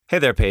Hey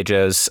there,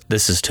 Pagos.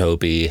 This is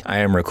Toby. I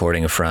am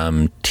recording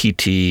from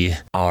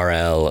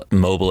TTRL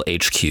Mobile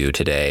HQ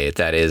today.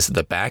 That is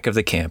the back of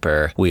the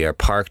camper. We are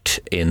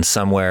parked in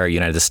somewhere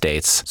United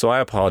States. So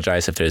I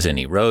apologize if there's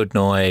any road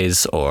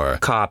noise or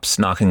cops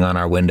knocking on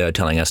our window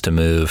telling us to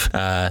move.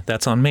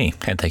 That's on me.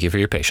 And thank you for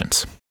your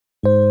patience.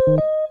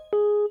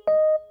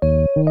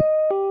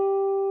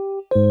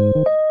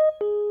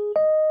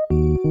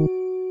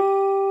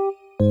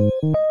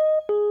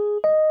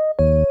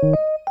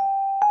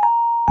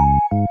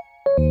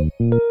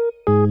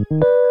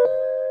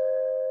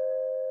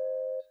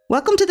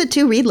 Welcome to the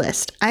To Read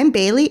List. I'm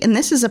Bailey, and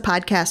this is a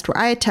podcast where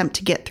I attempt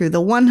to get through the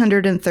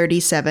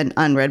 137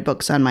 unread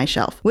books on my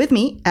shelf. With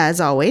me,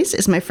 as always,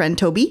 is my friend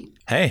Toby.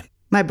 Hey.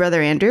 My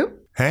brother Andrew.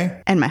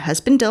 Hey. And my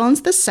husband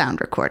Dylan's the sound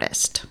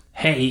recordist.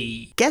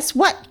 Hey. Guess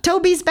what?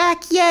 Toby's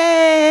back.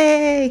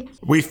 Yay!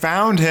 We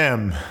found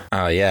him.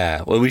 Oh,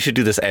 yeah. Well, we should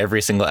do this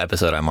every single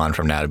episode I'm on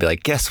from now to be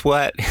like, guess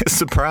what?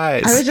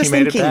 Surprise. I was just he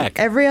made thinking, it back.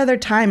 every other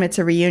time it's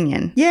a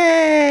reunion.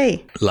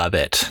 Yay! Love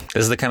it.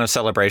 This is the kind of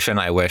celebration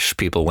I wish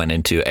people went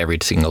into every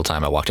single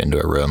time I walked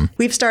into a room.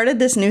 We've started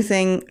this new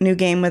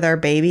game with our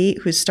baby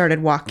who's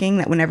started walking,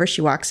 that whenever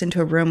she walks into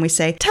a room, we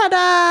say,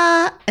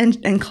 ta-da!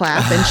 And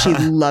clap, and she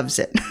loves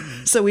it.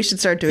 So we should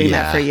start doing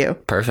that for you.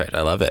 Perfect.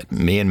 I love it.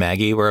 Me and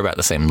Maggie, we're about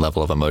the same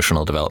level of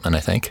emotional development, I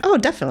think. Oh,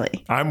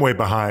 definitely. I'm way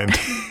behind.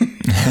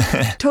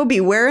 Toby,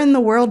 where in the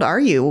world are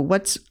you?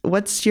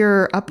 What's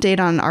your update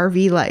on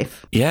RV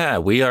life? Yeah,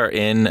 we are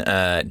in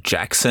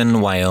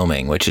Jackson,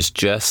 Wyoming, which is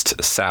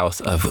just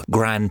south of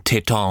Grand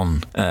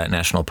Teton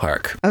National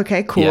Park.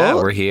 Okay, cool. Yeah,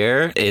 we're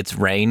here. It's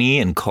rainy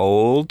and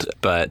cold,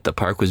 but the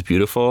park was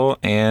beautiful,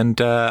 and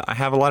I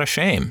have a lot of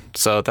shame.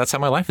 So that's how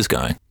my life is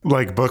going.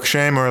 Like book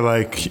shame or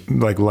like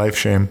life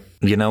shame?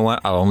 You know what?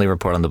 I'll only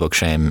report on the book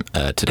shame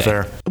today.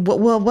 Fair.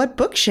 Well, what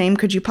book shame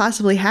could you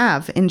possibly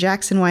have in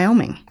Jackson,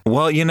 Wyoming?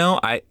 Well, you know,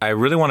 I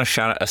really want to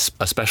shout out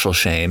a special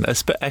shame,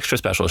 extra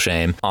special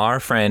shame. Our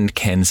friend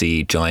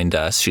Kenzie joined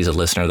us. She's a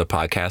listener of the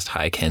podcast.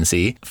 Hi,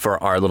 Kenzie.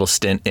 For our little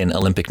stint in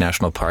Olympic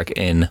National Park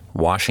in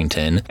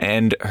Washington.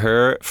 And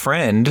her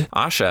friend,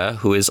 Asha,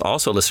 who is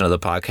also a listener of the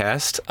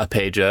podcast,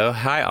 Apejo.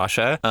 Hi,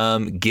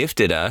 Asha.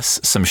 Gifted us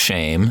some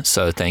shame.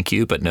 So thank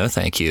you, but no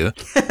thank you.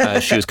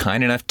 She was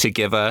kind enough to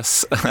give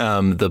us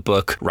the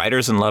book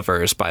Writers and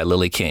Lovers by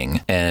Lily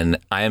King. And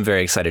I am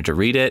very excited to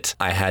read it.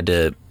 I had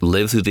to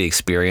live through the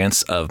experience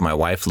of my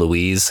wife,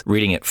 Louise,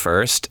 reading it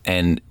first.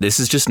 And this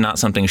is just not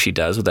something she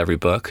does with every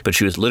book, but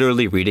she was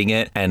literally reading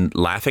it and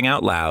laughing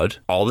out loud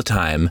all the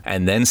time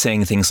and then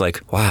saying things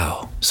like,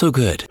 wow, so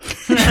good.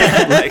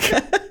 Like,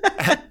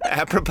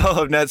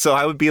 apropos of that. So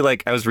I would be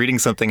like, I was reading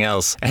something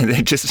else and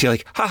then just be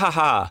like, ha ha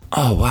ha.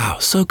 Oh, wow,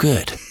 so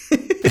good.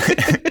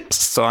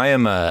 So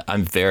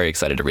I'm very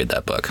excited to read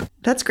that book.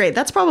 That's great.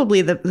 That's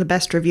probably the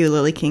best review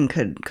Lily King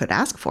could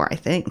ask for, I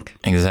think.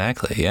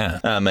 Exactly, yeah.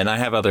 And I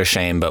have other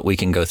shame, but we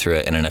can go through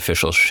it in an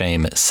official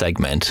shame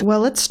segment. Well,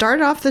 let's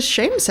start off the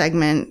shame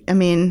segment. I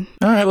mean...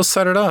 All right, we'll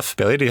start it off.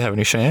 Billy, do you have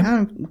any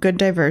shame? Good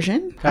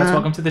diversion. Guys,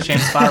 welcome to the shame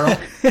spiral.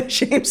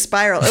 Shame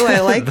spiral. Oh,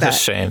 I like that. The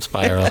shame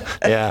spiral,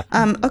 yeah.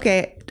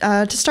 Okay.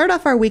 To start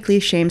off our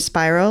weekly shame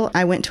spiral,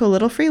 I went to a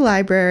little free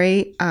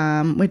library,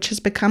 which has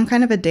become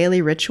kind of a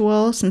daily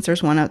ritual since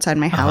there's one outside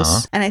my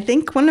house. And I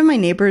think one of my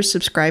neighbors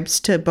subscribes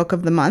to Book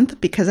of the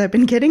Month because I've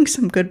been getting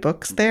some good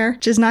books there,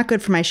 which is not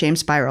good for my shame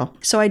spiral.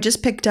 So I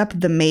just picked up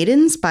The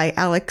Maidens by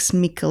Alex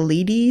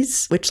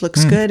Michaelides, which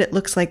looks good. It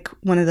looks like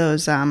one of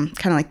those kind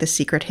of like The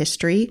Secret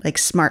History, like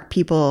smart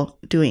people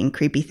doing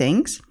creepy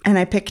things. And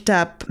I picked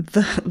up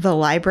the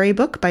library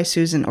book by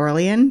Susan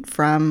Orlean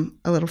from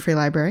a little free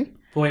library.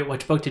 Wait,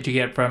 which book did you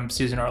get from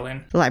Susan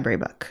Orlean? The library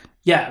book.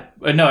 Yeah.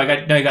 No, you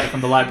got it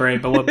from the library,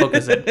 but what book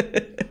is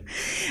it?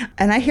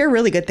 And I hear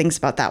really good things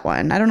about that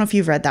one. I don't know if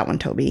you've read that one,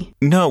 Toby.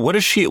 No, what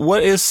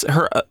is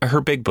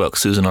her big book,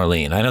 Susan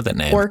Orlean? I know that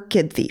name.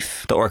 Orchid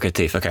Thief. The Orchid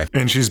Thief, okay.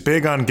 And she's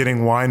big on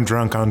getting wine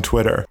drunk on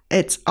Twitter.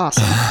 It's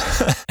awesome.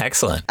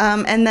 Excellent.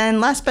 And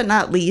then last but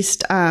not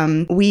least,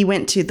 we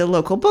went to the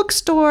local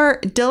bookstore.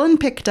 Dylan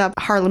picked up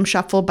Harlem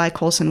Shuffle by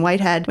Colson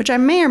Whitehead, which I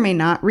may or may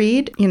not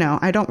read. You know,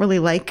 I don't really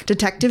like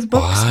detective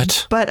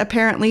books. But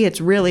apparently it's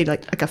really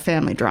like a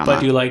family drama. But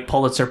do you like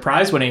Pulitzer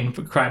Prize winning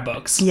crime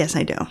books? Yes,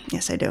 I do.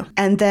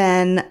 And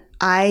then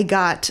I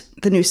got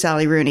the new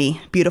Sally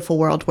Rooney, Beautiful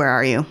World, Where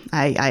Are You?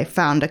 I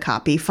found a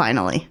copy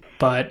finally.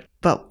 But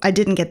I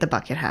didn't get the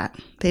bucket hat.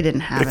 They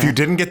didn't have it. If you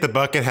didn't get the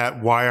bucket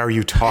hat, why are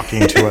you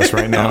talking to us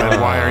right now? And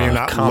why are you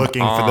not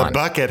looking for the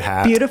bucket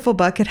hat? Beautiful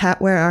bucket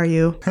hat, where are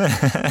you?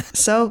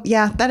 So,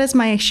 yeah, that is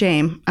my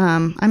shame.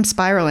 I'm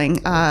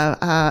spiraling.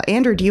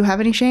 Andrew, do you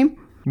have any shame?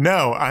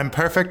 No, I'm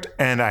perfect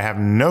and I have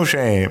no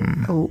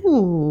shame.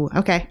 Ooh,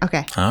 okay.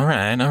 All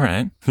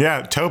right.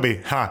 Yeah,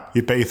 Toby,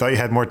 you bet you thought you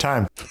had more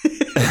time.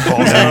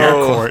 Balls in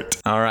your court.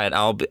 All right,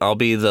 I'll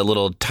be the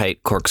little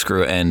tight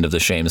corkscrew end of the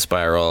shame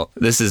spiral.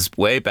 This is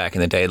way back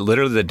in the day.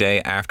 Literally the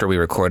day after we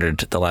recorded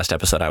the last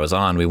episode I was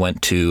on, we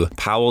went to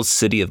Powell's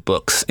City of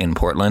Books in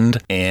Portland,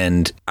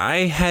 and I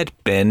had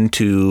been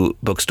to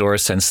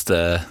bookstores since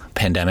the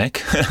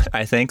pandemic,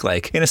 I think,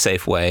 like in a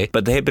safe way,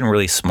 but they had been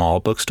really small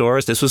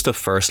bookstores. This was the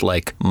first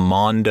like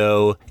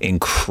Mondo,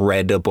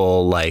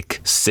 incredible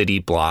like city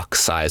block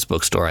size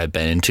bookstore I've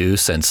been into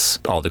since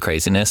all the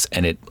craziness,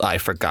 and I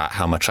forgot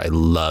how much I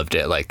loved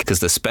it, like because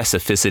the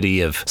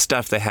specificity of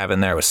stuff they have in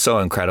there was so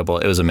incredible.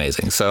 It was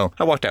amazing. So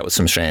I walked out with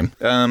some shame.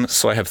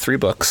 So I have 3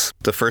 books.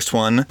 The first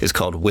one is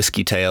called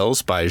Whiskey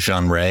Tales by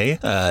Jean Ray.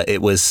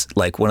 It was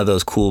like one of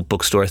those cool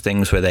bookstore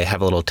things where they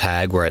have a little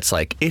tag where it's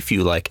like, if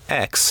you like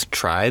X,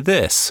 try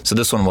this. So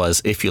this one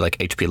was, if you like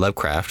H.P.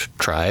 Lovecraft,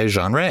 try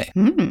Jean Ray.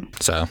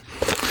 So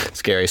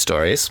scary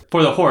stories.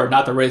 For the horror,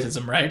 not the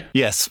racism, right?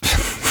 Yes.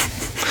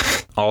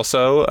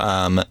 Also,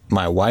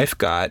 my wife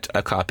got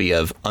a copy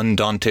of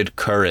Undaunted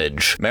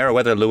Courage,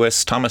 Meriwether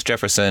Lewis, Thomas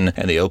Jefferson,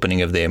 and the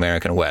Opening of the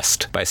American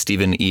West by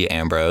Stephen E.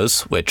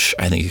 Ambrose, which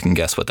I think you can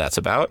guess what that's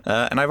about.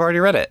 And I've already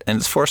read it, and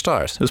it's 4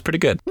 stars. It was pretty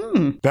good.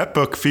 That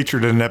book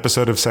featured in an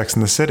episode of Sex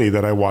and the City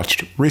that I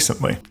watched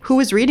recently. Who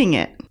was reading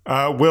it?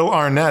 Will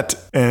Arnett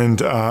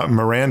and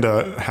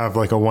Miranda have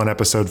like a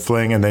 1-episode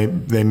fling, and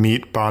they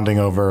meet bonding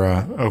over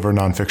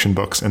nonfiction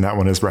books, and that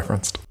one is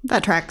referenced.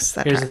 That tracks.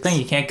 Here's the thing,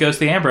 you can't ghost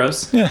the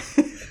Ambrose. Yeah.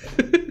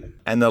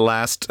 And the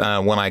last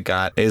one I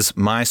got is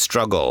My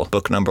Struggle,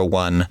 book number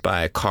 1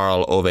 by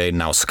Karl Ove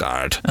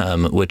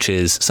Knausgaard, which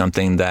is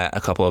something that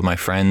a couple of my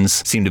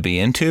friends seem to be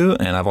into,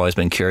 and I've always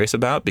been curious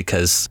about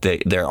because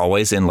they're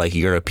always in like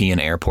European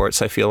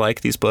airports, I feel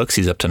like, these books.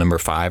 He's up to number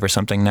 5 or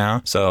something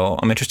now, so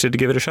I'm interested to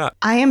give it a shot.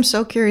 I am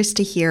so curious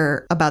to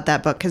hear about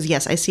that book because,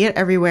 yes, I see it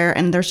everywhere,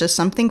 and there's just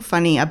something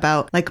funny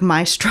about like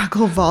My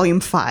Struggle Volume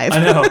 5. I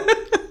know.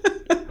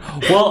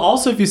 Well,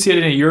 also if you see it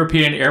in a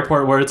European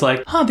airport where it's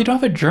like, they don't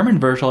have a German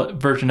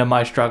version of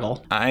My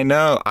Struggle. I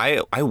know.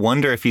 I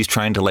wonder if he's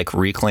trying to like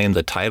reclaim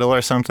the title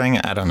or something.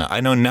 I don't know.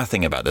 I know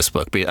nothing about this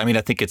book. But I mean,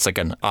 I think it's like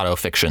an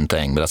autofiction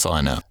thing, but that's all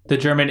I know. The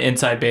German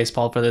inside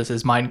baseball for this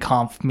is Mein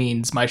Kampf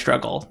means My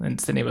Struggle. And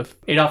it's the name of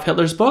Adolf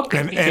Hitler's book.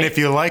 And if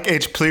you like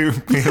H.P.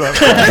 If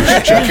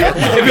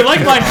you like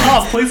Mein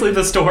Kampf, please leave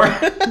the store.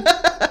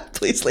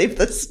 Please leave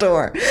the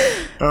store.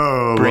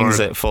 Oh, Brings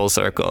Lord. it full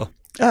circle.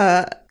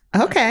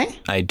 Okay.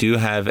 I do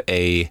have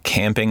a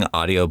camping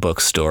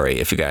audiobook story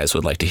if you guys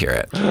would like to hear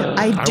it.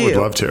 I do. I would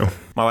love to.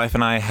 My wife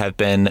and I have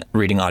been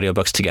reading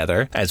audiobooks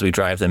together as we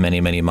drive the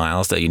many, many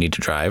miles that you need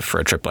to drive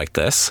for a trip like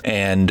this.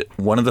 And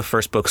one of the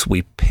first books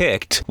we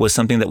picked was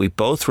something that we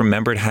both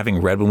remembered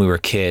having read when we were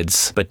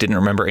kids, but didn't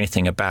remember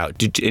anything about.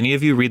 Did any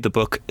of you read the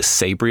book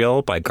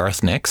Sabriel by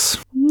Garth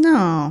Nix?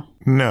 No.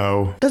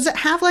 No. Does it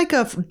have like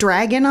a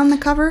dragon on the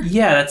cover?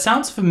 Yeah, that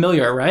sounds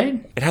familiar,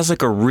 right? It has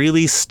like a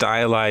really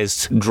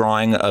stylized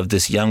drawing of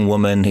this young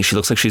woman. She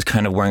looks like she's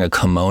kind of wearing a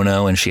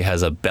kimono and she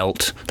has a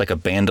belt, like a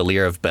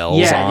bandolier of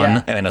bells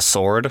on, and a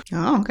sword.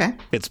 Oh, okay.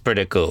 It's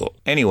pretty cool.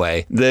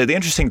 Anyway, the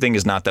interesting thing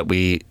is not that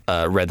we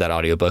read that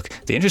audiobook.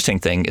 The interesting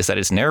thing is that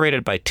it's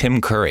narrated by Tim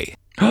Curry.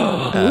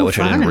 Which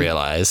I didn't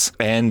realize.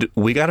 And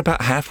we got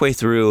about halfway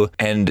through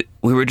and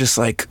we were just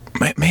like,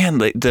 man,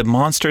 the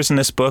monsters in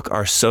this book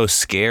are so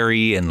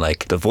scary and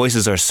like the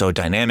voices are so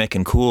dynamic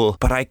and cool,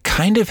 but I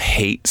kind of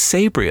hate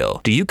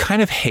Sabriel. Do you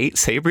kind of hate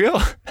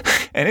Sabriel?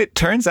 And it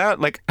turns out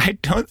like I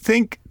don't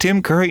think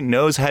Tim Curry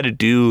knows how to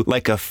do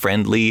like a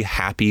friendly,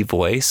 happy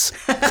voice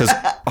because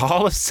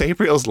all of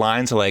Sabriel's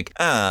lines are like,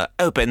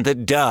 open the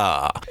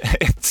door.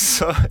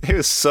 It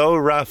was so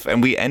rough.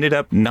 And we ended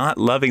up not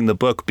loving the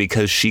book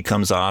because she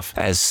comes off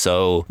as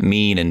so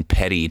mean and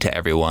petty to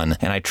everyone.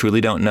 And I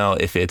truly don't know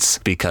if it's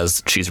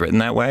because she's written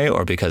that way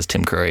or because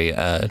Tim Curry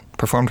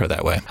performed her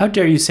that way. How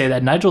dare you say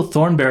that? Nigel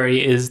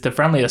Thornberry is the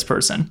friendliest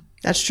person.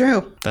 That's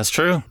true. That's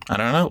true. I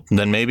don't know.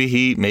 Then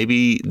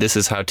maybe this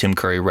is how Tim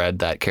Curry read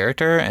that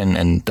character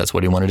and that's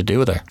what he wanted to do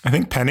with her. I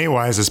think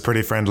Pennywise is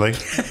pretty friendly.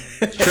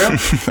 True.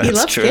 He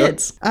loves true.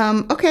 kids.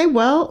 Okay,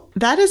 well,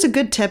 that is a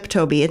good tip,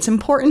 Toby. It's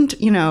important,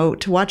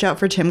 to watch out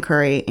for Tim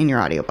Curry in your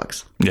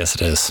audiobooks. Yes,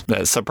 it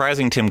is.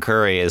 Surprising Tim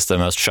Curry is the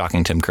most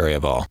shocking Tim Curry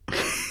of all.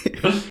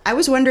 I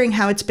was wondering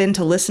how it's been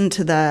to listen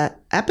to the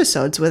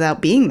episodes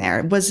without being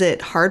there. Was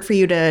it hard for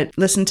you to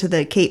listen to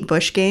the Kate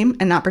Bush game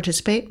and not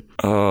participate?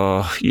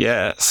 Oh,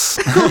 yes.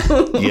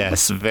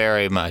 Yes,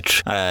 very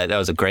much. That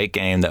was a great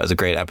game. That was a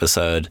great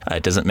episode.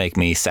 It doesn't make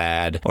me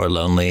sad or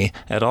lonely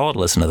at all to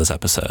listen to those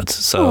episodes.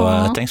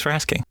 So thanks for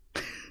asking.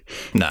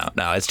 No,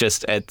 it's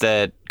just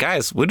that,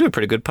 guys, we do a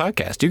pretty good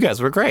podcast. You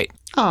guys were great.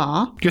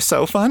 Aw. You're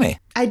so funny.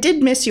 I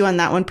did miss you on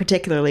that one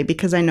particularly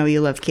because I know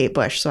you love Kate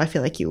Bush, so I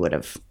feel like you would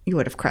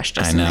have crushed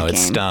us. I know, it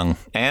stung.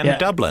 And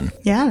Dublin.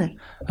 Yeah.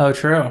 Oh,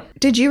 true.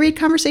 Did you read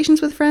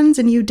Conversations with Friends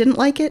and you didn't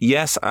like it?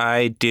 Yes,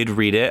 I did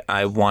read it.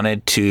 I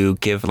wanted to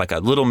give like a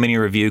little mini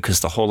review because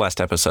the whole last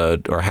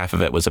episode or half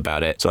of it was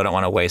about it. So I don't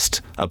want to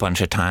waste a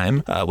bunch of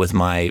time with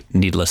my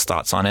needless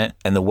thoughts on it.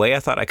 And the way I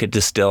thought I could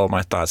distill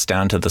my thoughts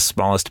down to the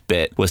smallest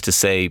bit was to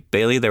say,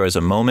 Bailey, there was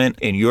a moment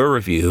in your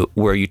review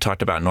where you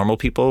talked about normal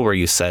people, where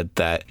you said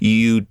that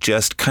you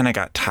just kind of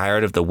got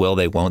tired of the will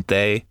they, won't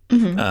they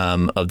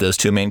of those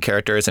two main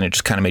characters. And it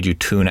just kind of made you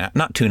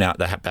not tune out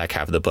the back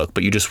half of the book,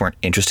 but you just weren't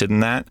interested in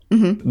that.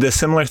 The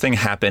similar thing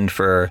happened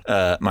for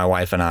my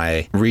wife and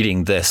I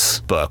reading this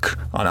book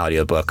on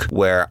audiobook,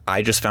 where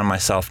I just found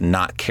myself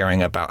not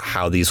caring about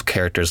how these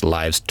characters'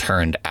 lives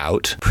turned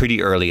out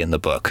pretty early in the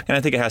book. And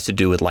I think it has to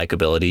do with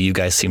likability. You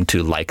guys seem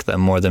to like them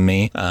more than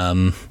me.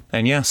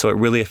 And yeah, so it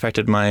really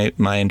affected my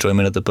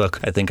enjoyment of the book.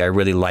 I think I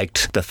really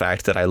liked the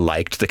fact that I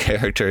liked the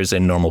characters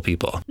in Normal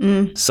People.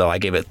 So I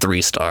gave it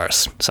 3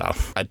 stars. So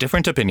a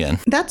different opinion.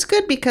 That's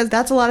good because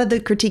that's a lot of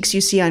the critiques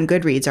you see on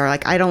Goodreads are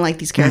like, I don't like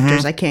these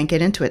characters. I can't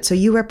get into it. So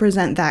you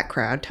represent that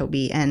crowd,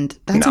 Toby, and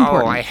that's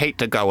important. No, I hate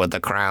to go with the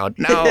crowd.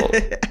 No.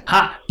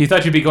 Ha! You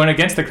thought you'd be going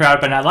against the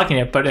crowd, but not liking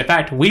it. But in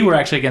fact, we were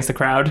actually against the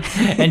crowd,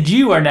 and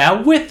you are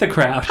now with the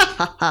crowd.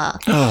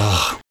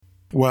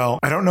 Well,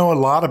 I don't know a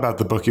lot about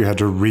the book you had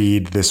to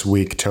read this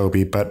week,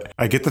 Toby, but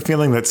I get the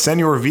feeling that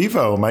Senor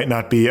Vivo might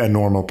not be a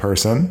normal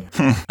person.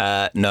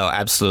 No,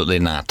 absolutely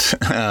not.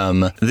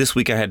 This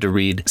week I had to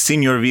read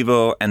Senor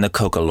Vivo and the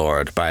Coca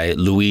Lord by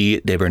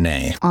Louis de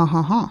Bernay.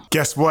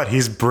 Guess what?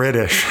 He's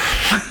British.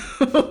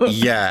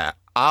 Yeah.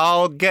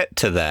 I'll get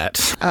to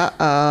that.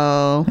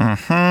 Uh-oh.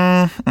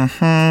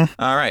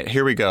 All right,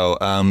 here we go.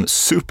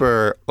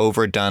 Super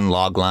overdone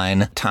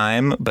logline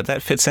time, but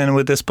that fits in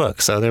with this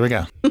book, so there we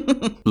go.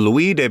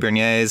 Louis de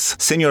Bernay's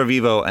Senor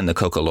Vivo and the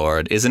Coca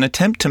Lord is an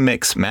attempt to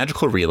mix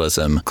magical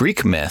realism,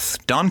 Greek myth,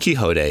 Don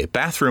Quixote,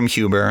 bathroom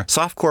humor,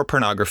 softcore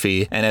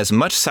pornography, and as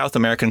much South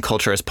American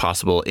culture as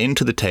possible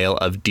into the tale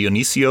of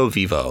Dionisio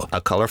Vivo,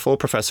 a colorful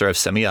professor of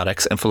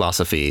semiotics and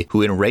philosophy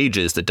who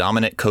enrages the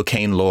dominant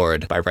cocaine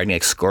lord by writing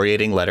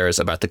excoriating letters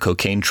about the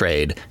cocaine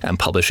trade and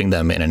publishing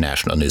them in a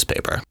national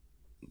newspaper.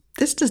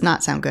 This does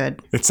not sound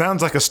good. It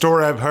sounds like a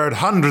story I've heard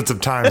hundreds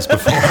of times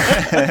before.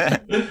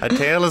 A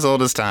tale as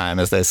old as time,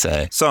 as they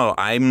say. So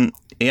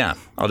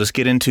I'll just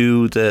get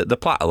into the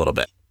plot a little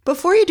bit.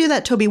 Before you do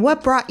that, Toby,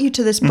 what brought you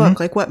to this book?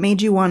 Like, what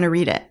made you want to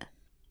read it?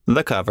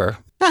 The cover.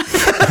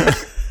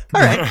 All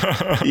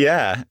right.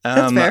 Yeah.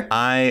 That's fair.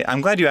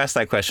 I'm glad you asked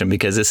that question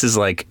because this is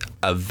like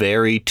a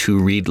very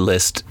to-read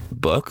list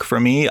book for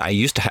me. I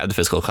used to have the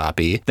physical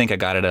copy. I think I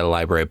got it at a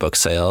library book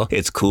sale.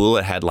 It's cool.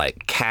 It had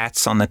like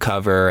cats on the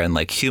cover and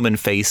like human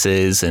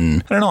faces.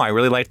 And I don't know, I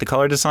really liked the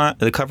cover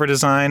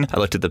design. I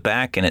looked at the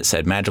back and it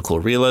said magical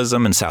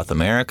realism in South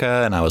America.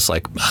 And I was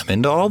like, I'm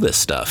into all this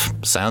stuff.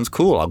 Sounds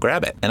cool. I'll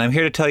grab it. And I'm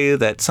here to tell you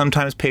that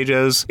sometimes,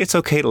 Pejos, it's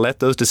okay to let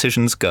those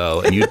decisions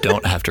go. And you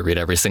don't have to read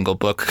every single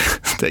book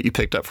that you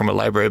picked up from a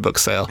library book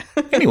sale.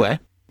 Anyway.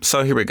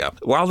 So here we go.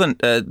 While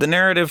the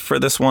narrative for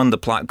this one, the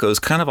plot goes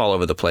kind of all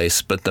over the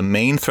place, but the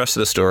main thrust of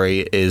the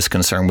story is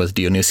concerned with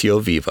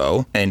Dionisio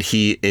Vivo, and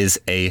he is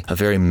a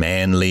very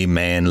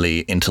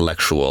manly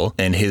intellectual,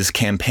 and his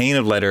campaign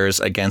of letters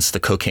against the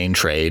cocaine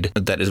trade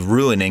that is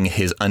ruining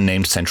his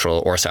unnamed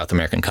Central or South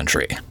American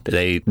country.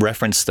 They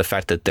reference the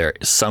fact that they're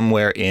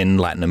somewhere in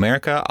Latin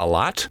America a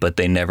lot, but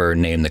they never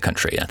name the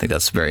country. I think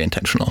that's very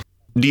intentional.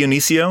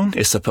 Dionisio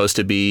is supposed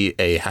to be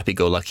a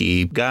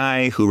happy-go-lucky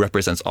guy who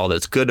represents all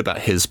that's good about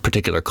his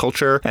particular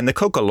culture, and the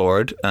Coca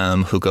Lord,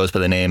 who goes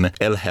by the name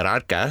El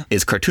Jerarca,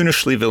 is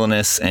cartoonishly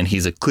villainous, and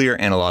he's a clear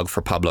analog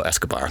for Pablo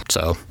Escobar.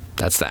 So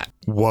that's that.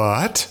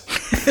 What?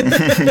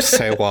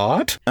 Say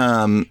what?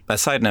 A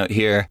side note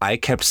here, I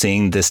kept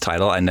seeing this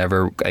title. I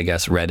never, I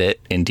guess, read it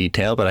in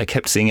detail, but I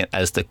kept seeing it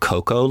as the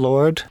Cocoa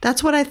Lord.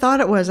 That's what I thought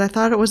it was. I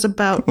thought it was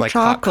about like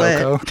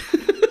chocolate. Hot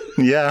cocoa.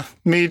 Yeah,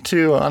 me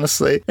too,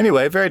 honestly.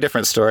 Anyway, very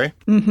different story.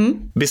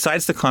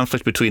 Besides the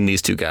conflict between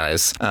these two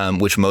guys,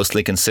 which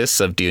mostly consists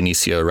of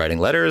Dionisio writing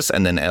letters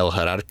and then El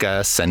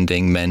Jerarca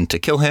sending men to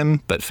kill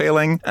him, but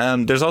failing,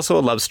 there's also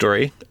a love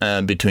story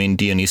between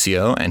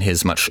Dionisio and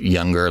his much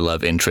younger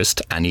love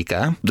interest,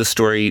 Anika. The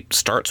story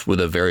starts with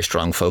a very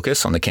strong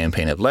focus on the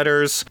campaign of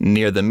letters.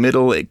 Near the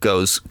middle, it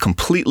goes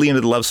completely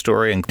into the love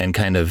story and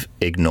kind of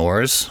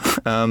ignores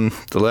the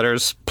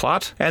letters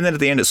plot. And then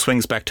at the end, it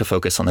swings back to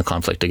focus on the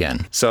conflict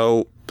again. So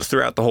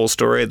throughout the whole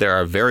story, there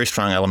are very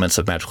strong elements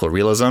of magical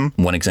realism.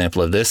 One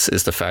example of this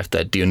is the fact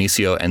that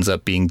Dionisio ends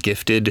up being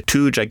gifted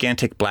 2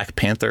 gigantic black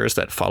panthers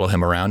that follow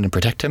him around and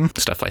protect him,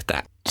 stuff like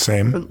that.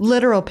 Same.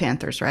 Literal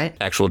panthers, right?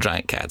 Actual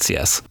giant cats,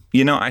 yes.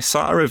 You know, I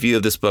saw a review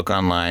of this book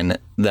online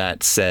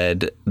that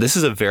said, this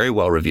is a very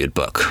well-reviewed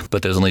book,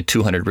 but there's only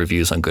 200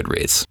 reviews on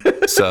Goodreads.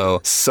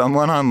 So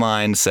someone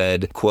online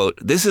said, quote,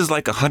 "This is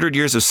like 100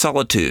 Years of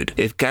Solitude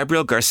if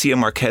Gabriel Garcia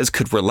Marquez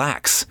could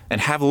relax and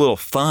have a little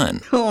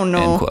fun." Oh,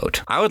 no. End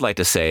quote. I would like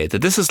to say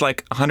that this is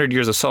like 100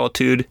 Years of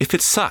Solitude if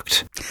it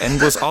sucked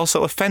and was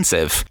also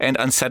offensive and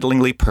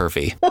unsettlingly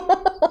pervy.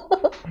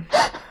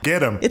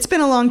 Get him. It's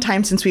been a long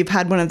time since we've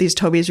had one of these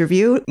Toby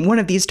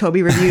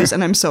reviews,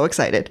 and I'm so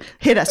excited.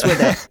 Hit us with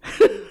it.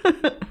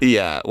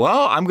 Yeah,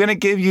 well, I'm going to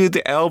give you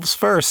the elves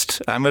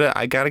first.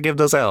 I got to give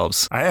those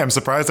elves. I am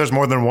surprised there's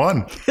more than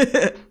one.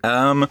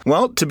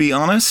 Well, to be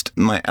honest,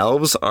 my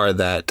elves are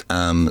that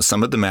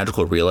some of the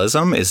magical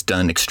realism is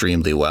done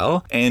extremely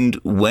well. And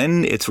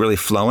when it's really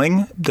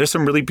flowing, there's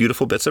some really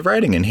beautiful bits of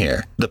writing in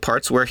here. The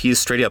parts where he's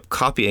straight up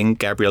copying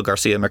Gabriel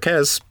Garcia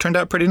Marquez turned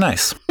out pretty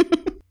nice.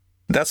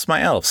 That's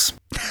my elves.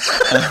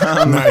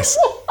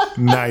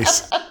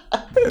 Nice.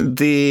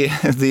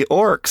 The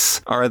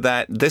orcs are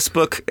that this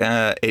book,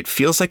 it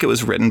feels like it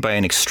was written by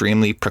an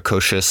extremely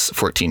precocious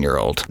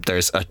 14-year-old.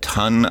 There's a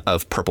ton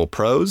of purple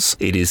prose.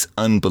 It is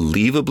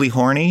unbelievably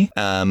horny.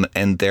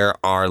 And there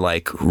are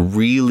like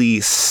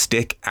really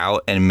stick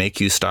out and make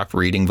you stop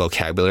reading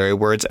vocabulary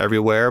words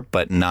everywhere,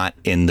 but not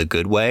in the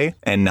good way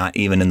and not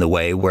even in the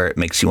way where it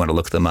makes you want to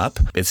look them up.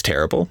 It's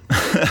terrible.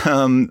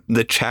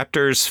 The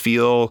chapters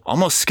feel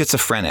almost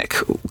schizophrenic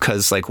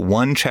because like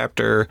one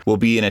chapter will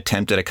be an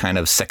attempt at a kind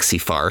of sexy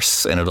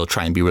farce and it'll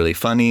try and be really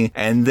funny.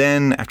 And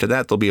then after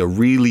that, there'll be a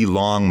really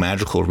long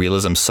magical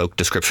realism soaked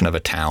description of a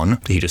town.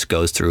 He just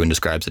goes through and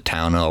describes a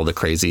town and all the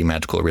crazy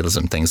magical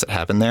realism things that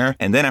happen there.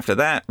 And then after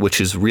that,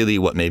 which is really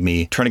what made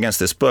me turn against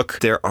this book,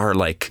 there are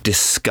like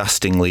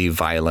disgustingly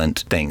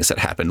violent things that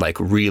happen, like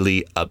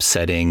really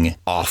upsetting,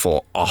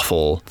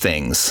 awful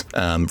things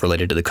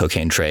related to the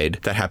cocaine trade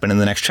that happen in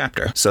the next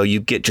chapter. So you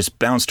get just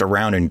bounced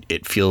around and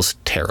it feels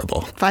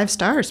terrible. 5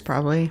 stars,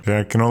 probably. Yeah,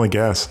 I can only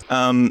guess.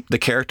 The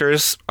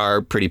characters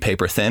are pretty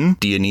paper thin.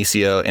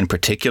 Dionisio in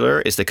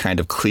particular is the kind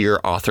of clear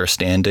author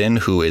stand-in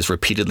who is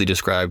repeatedly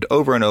described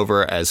over and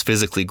over as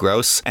physically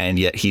gross, and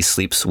yet he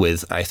sleeps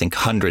with, I think,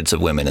 hundreds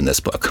of women in this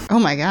book. Oh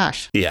my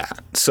gosh. Yeah.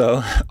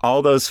 So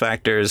all those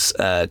factors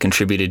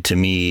contributed to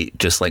me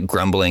just like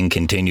grumbling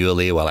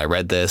continually while I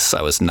read this.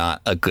 I was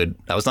not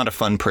a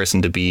fun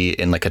person to be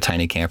in like a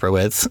tiny camper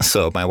with.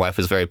 So my wife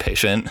was very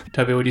patient.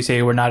 Toby, would you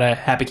say we're not a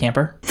happy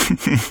camper?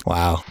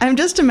 Wow. I'm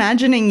just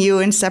imagining you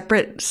in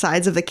separate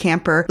sides of the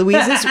camper.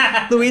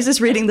 Louise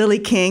is reading Lily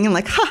King and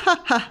like, ha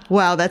ha ha,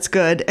 wow, that's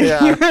good. And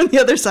you're on the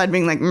other side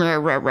being like, rah,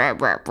 rah, rah,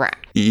 rah, rah.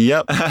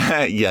 Yep.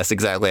 Yes,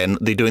 exactly. And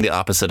they're doing the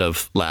opposite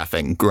of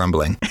laughing,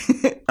 grumbling.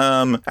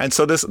 And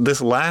so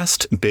this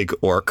last big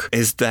orc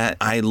is that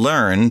I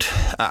learned,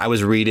 I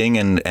was reading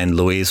and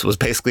Louise was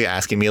basically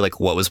asking me like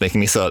what was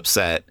making me so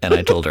upset. And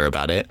I told her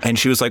about it. And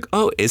she was like,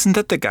 oh, isn't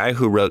that the guy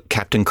who wrote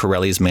Captain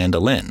Corelli's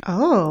Mandolin?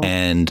 Oh.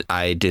 And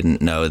I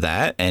didn't know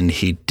that. And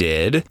he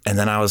did. And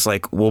then I was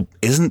like, well,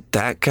 isn't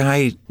that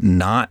guy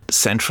not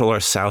Central or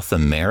South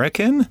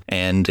American?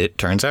 And it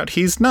turns out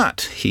he's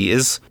not. He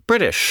is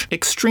British,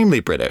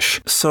 extremely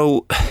British.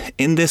 So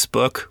in this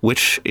book,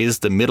 which is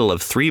the middle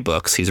of 3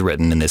 books he's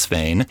written in this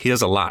vein, he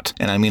does a lot,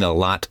 and I mean a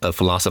lot of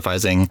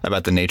philosophizing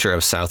about the nature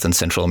of South and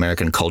Central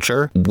American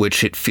culture,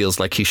 which it feels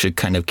like he should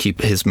kind of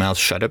keep his mouth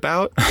shut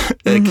about.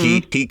 Like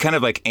he kind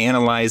of like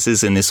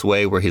analyzes in this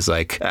way where he's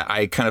like,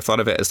 I kind of thought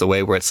of it as the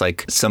way where it's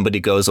like somebody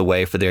goes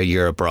away for their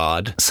year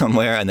abroad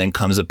somewhere and then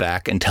comes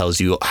back and tells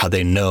you how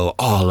they know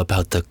all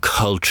about the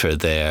culture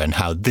there and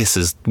how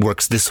this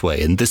works this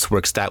way and this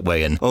works that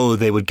way and oh,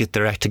 they would get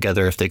their act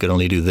together if they could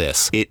only do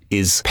this. It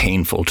is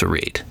painful to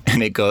read,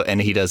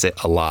 and he does it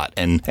a lot,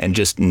 and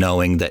just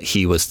knowing that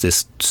he was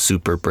this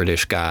super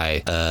British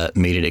guy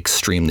made it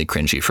extremely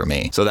cringy for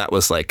me. So that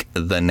was like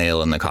the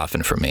nail in the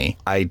coffin for me.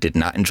 I did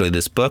not enjoy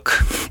this book.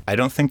 I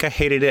don't think I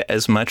hated it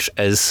as much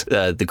as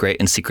The Great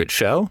and Secret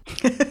Show.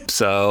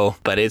 So,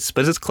 but it's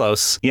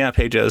close. Yeah,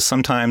 Pages,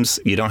 sometimes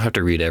you don't have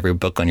to read every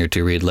book on your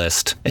to-read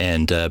list,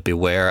 and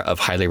beware of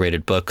highly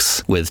rated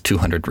books with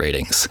 200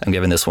 ratings. I'm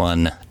giving this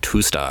one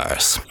 2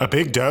 stars. A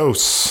big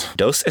dose.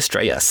 Dos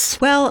estrellas.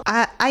 Well,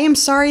 I am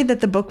sorry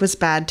that the book was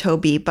bad,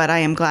 Toby, but I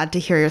am glad to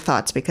hear your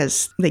thoughts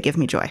because they give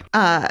me joy.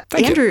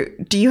 Andrew,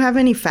 do you have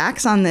any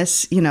facts on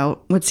this,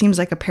 what seems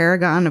like a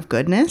paragon of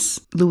goodness?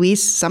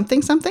 Louise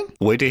something?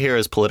 Wait to hear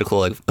his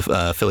political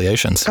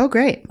affiliations. Oh,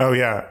 great. Oh,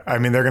 yeah. I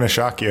mean, they're going to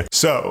shock you.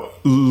 So,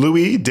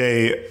 Louis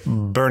de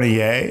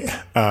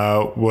Bernier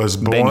was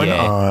born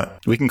on...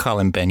 We can call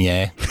him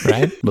Beignet,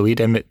 right? Louis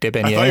de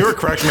Beignet. I thought you were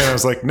correcting me, and I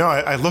was like, no,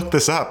 I looked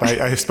this up.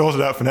 I spelled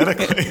it out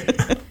phonetically.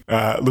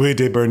 Louis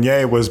de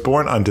Bernier was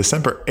born on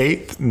December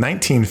 8th,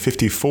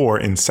 1954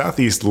 in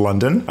southeast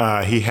London.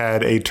 He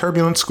had a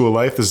turbulent school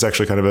life. This is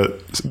actually kind of a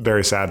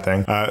very sad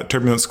thing.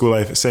 Turbulent school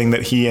life, saying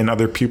that he and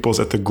other pupils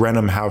at the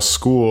Grenham House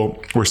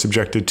School were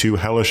subjected to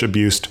hellish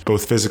abuse,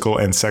 both physical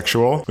and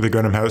sexual. The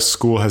Grenham House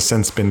School has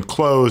since been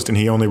closed, and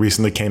he only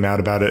recently came out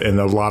about it, and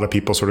a lot of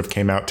people sort of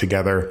came out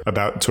together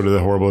about sort of the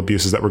horrible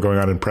abuses that were going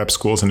on in prep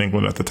schools in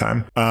England at the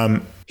time.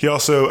 He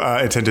also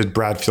attended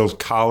Bradfield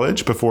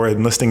College before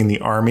enlisting in the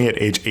Army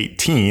at age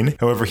 18.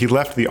 However, he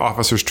left the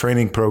officers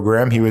training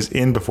program he was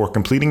in before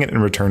completing it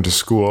and returned to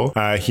school.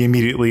 He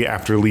immediately,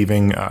 after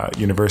leaving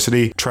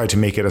university, tried to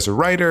make it as a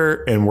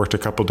writer and worked a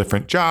couple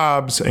different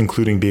jobs,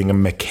 including being a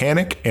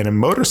mechanic and a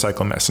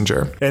motorcycle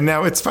messenger. And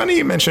now it's funny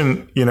you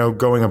mention,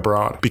 going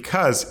abroad,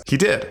 because he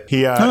did.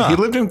 He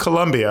lived in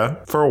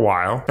Colombia for a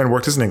while and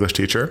worked as an English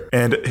teacher.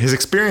 And his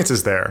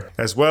experiences there,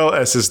 as well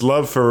as his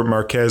love for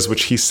Marquez,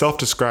 which he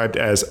self-described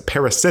as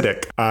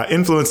parasitic,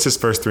 influenced his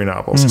first 3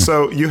 novels.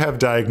 So you have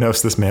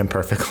diagnosed this man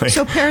perfectly.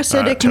 So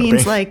parasitic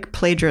means like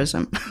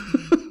plagiarism.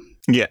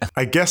 Yeah.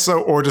 I guess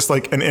so, or just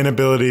like an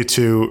inability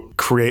to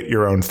create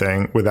your own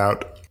thing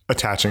without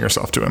attaching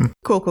yourself to him.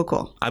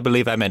 Cool. I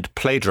believe I meant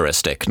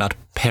plagiaristic, not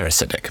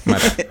parasitic. My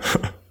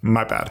bad.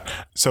 My bad.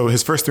 So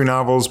his first 3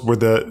 novels were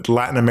the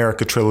Latin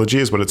America trilogy,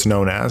 is what it's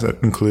known as. It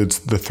includes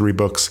the 3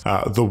 books,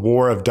 The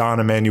War of Don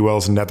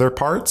Emanuel's Nether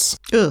Parts.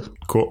 Ugh.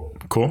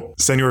 Cool.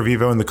 Senor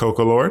Vivo and the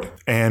Coco Lord,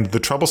 and The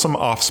Troublesome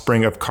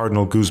Offspring of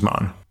Cardinal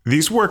Guzman.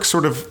 These works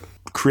sort of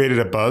created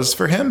a buzz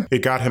for him.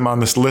 It got him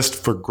on this list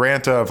for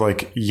Granta of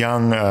like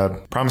young,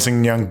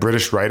 promising young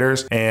British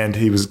writers, and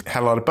he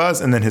had a lot of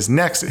buzz. And then his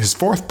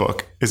 4th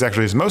book is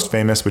actually his most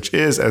famous, which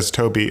is, as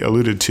Toby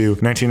alluded to,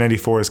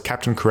 1994's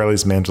Captain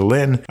Corelli's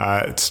Mandolin.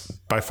 It's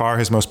by far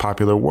his most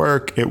popular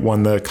work. It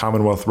won the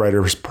Commonwealth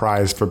Writers'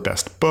 Prize for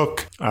Best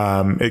Book.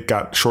 It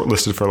got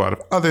shortlisted for a lot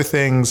of other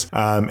things,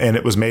 and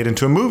it was made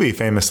into a movie,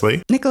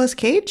 famously. Nicolas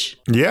Cage?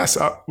 Yes.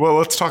 Well,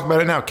 let's talk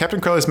about it now.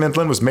 Captain Corelli's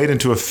Mandolin was made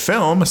into a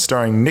film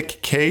starring Nick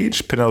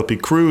Cage, Penelope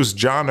Cruz,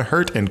 John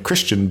Hurt, and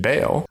Christian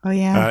Bale. Oh,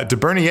 yeah. De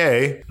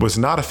Bernier was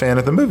not a fan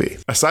of the movie,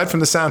 aside from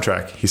the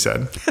soundtrack, he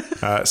said,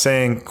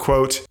 saying,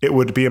 quote, "It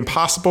would be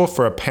impossible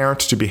for a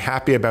parent to be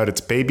happy about its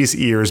baby's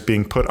ears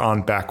being put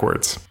on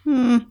backwards."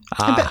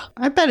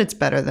 I bet it's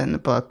better than the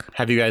book.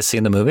 Have you guys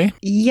seen the movie?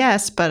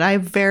 Yes, but I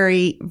have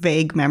very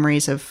vague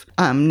memories of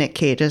Nick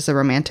Cage as the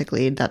romantic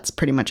lead. That's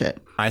pretty much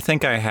it. I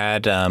think I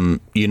had,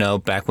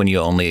 back when you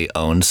only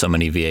owned so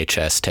many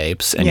VHS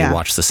tapes and you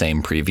watched the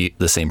same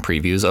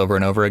previews over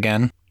and over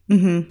again.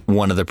 Mm-hmm.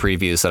 One of the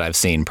previews that I've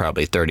seen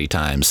probably 30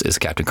 times is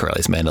Captain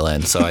Corelli's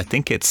Mandolin. So I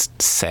think it's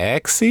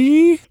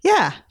sexy.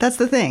 Yeah, that's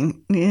the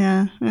thing.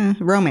 Yeah,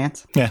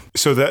 romance. Yeah.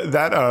 So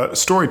that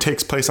story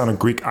takes place on a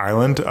Greek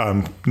island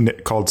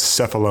called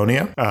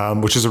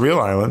Cephalonia, which is a real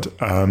island,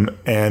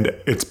 and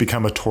it's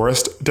become a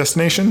tourist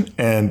destination.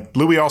 And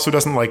Louis also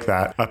doesn't like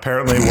that.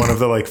 Apparently, one of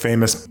the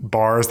famous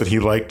bars that he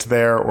liked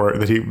there, or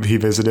that he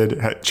visited,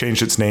 had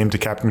changed its name to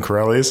Captain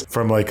Corelli's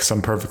from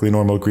some perfectly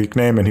normal Greek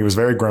name, and he was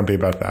very grumpy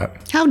about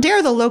that. How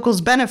dare the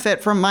locals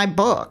benefit from my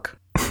book?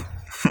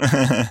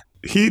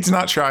 He's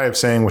not shy of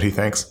saying what he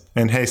thinks.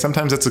 And hey,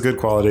 sometimes it's a good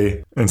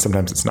quality and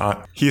sometimes it's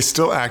not. He is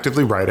still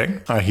actively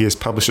writing. He has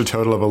published a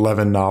total of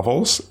 11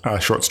 novels, a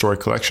short story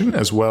collection,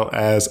 as well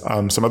as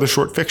some other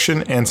short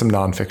fiction and some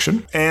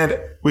nonfiction. And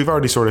we've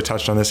already sort of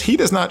touched on this. He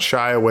does not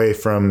shy away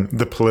from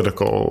the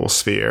political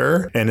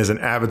sphere and is an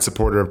avid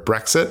supporter of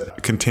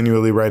Brexit,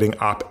 continually writing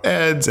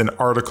op-eds and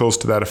articles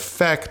to that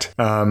effect.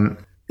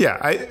 Yeah,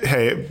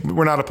 hey,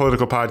 we're not a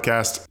political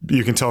podcast.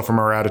 You can tell from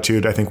our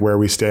attitude, I think, where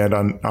we stand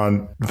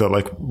on the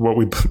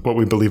what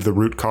we believe the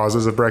root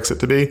causes of Brexit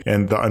to be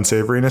and the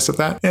unsavoriness of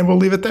that. And we'll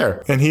leave it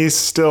there. And he's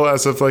still,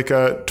 as of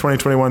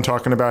 2021,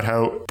 talking about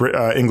how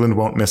England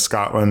won't miss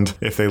Scotland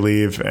if they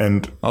leave,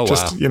 and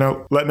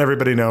letting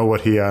everybody know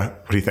what he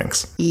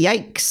thinks.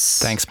 Yikes!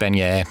 Thanks,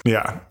 Beignet.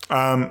 Yeah.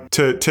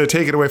 To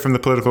take it away from the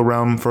political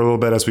realm for a little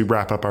bit as we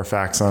wrap up our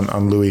facts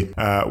on Louis.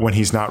 When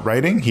he's not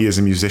writing, he is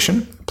a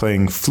musician,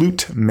 playing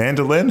flute,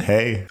 mandolin,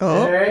 hey,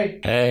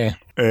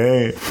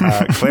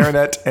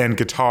 clarinet, and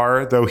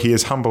guitar. Though he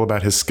is humble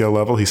about his skill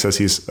level, he says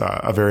he's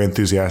a very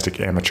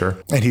enthusiastic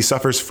amateur. And he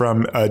suffers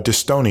from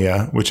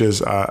dystonia, which is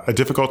a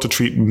difficult to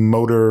treat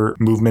motor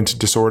movement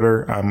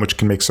disorder, which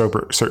can make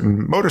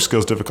certain motor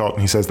skills difficult.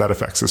 And he says that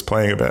affects his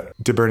playing a bit.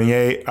 De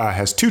Bernier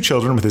has 2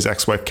 children with his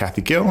ex-wife,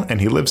 Kathy Gill, and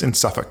he lives in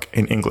Suffolk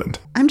in England.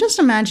 I'm just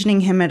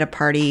imagining him at a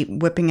party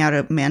whipping out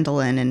a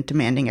mandolin and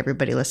demanding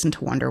everybody listen to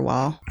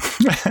Wonderwall.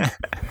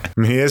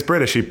 He is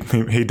British.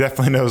 He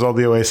definitely knows all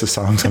the Oasis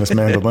songs on his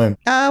mandolin.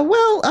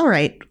 Well, all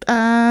right.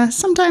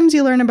 Sometimes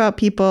you learn about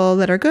people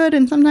that are good,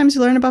 and sometimes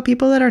you learn about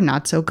people that are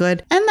not so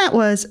good. And that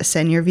was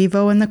Senor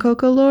Vivo and the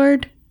Coco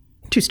Lord.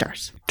 2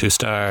 stars. 2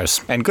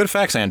 stars. And good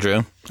facts,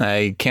 Andrew.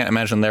 I can't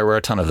imagine there were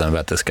a ton of them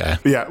about this guy.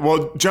 Yeah,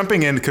 well,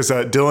 jumping in, because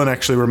Dylan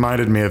actually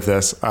reminded me of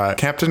this.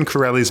 Captain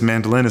Corelli's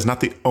Mandolin is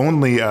not the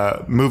only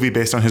movie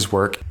based on his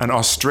work. An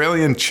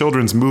Australian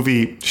children's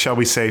movie, shall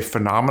we say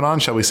phenomenon,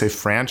 shall we say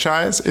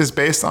franchise, is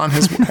based on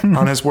his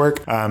on his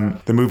work.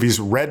 The movies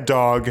Red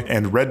Dog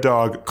and Red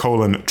Dog: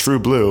 True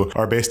Blue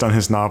are based on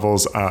his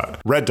novels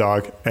Red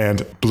Dog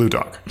and Blue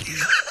Dog.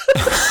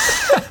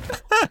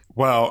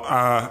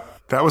 Well,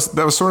 that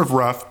was sort of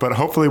rough, but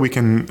hopefully we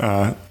can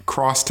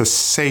cross to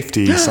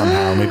safety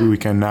somehow. Maybe we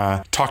can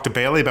talk to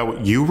Bailey about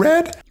what you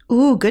read.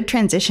 Ooh, good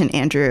transition,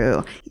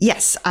 Andrew.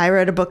 Yes, I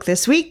read a book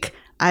this week.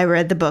 I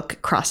read the book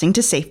Crossing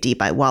to Safety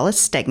by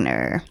Wallace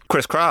Stegner.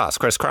 Crisscross,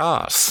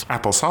 crisscross.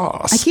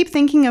 Applesauce. I keep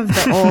thinking of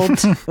the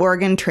old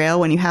Oregon Trail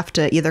when you have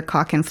to either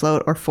cock and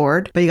float or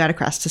ford, but you got to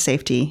cross to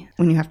safety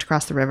when you have to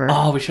cross the river.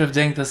 Oh, we should have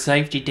done the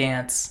safety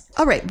dance.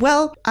 All right.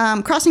 Well,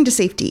 Crossing to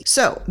Safety.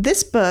 So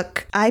this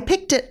book, I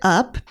picked it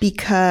up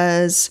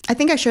because I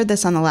think I shared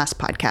this on the last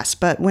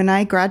podcast, but when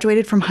I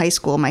graduated from high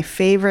school, my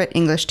favorite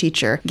English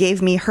teacher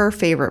gave me her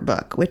favorite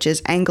book, which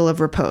is Angle of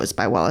Repose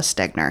by Wallace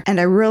Stegner. And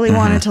I really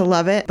wanted to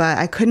love it, but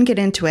I couldn't get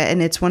into it.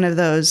 And it's one of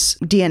those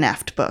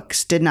DNF'd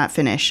books, did not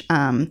finish,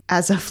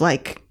 as of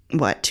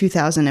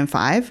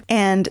 2005.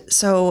 And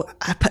so,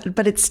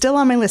 but it's still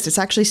on my list. It's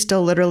actually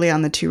still literally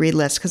on the to read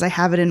list because I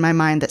have it in my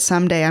mind that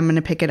someday I'm going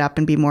to pick it up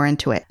and be more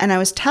into it. And I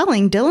was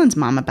telling Dylan's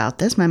mom about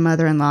this, my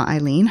mother-in-law,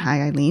 Eileen.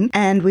 Hi, Eileen.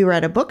 And we were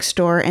at a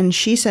bookstore and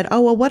she said,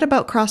 oh, well, what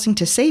about Crossing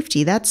to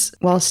Safety? That's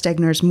Wallace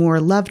Stegner's more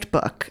loved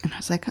book. And I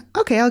was like,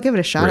 okay, I'll give it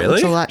a shot. Really? It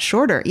looks a lot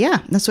shorter. Yeah,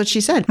 that's what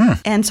she said.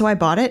 And so I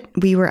bought it.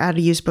 We were at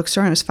a used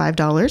bookstore and it was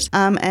 $5.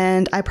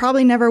 And I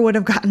probably never would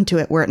have gotten to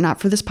it were it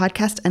not for this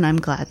podcast. And I'm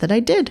glad that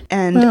I did.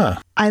 And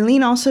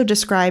Eileen also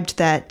described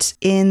that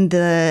in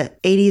the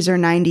 80s or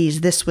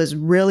 90s, this was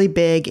really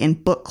big in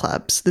book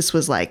clubs. This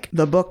was like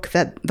the book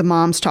that the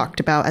moms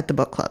talked about at the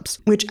book clubs,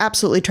 which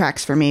absolutely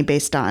tracks for me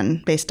based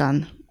on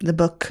the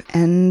book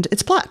and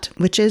its plot,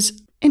 which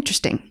is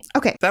interesting.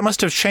 Okay. That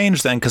must have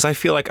changed then, because I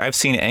feel like I've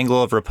seen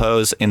Angle of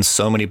Repose in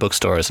so many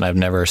bookstores and I've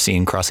never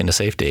seen Crossing to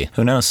Safety.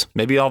 Who knows?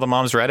 Maybe all the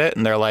moms read it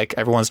and they're like,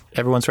 everyone's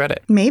read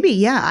it. Maybe,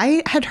 yeah.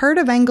 I had heard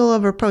of Angle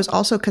of Repose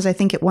also because I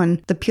think it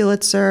won the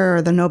Pulitzer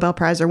or the Nobel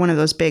Prize or one of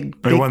those big...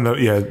 It won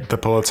the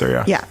Pulitzer,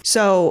 yeah. Yeah.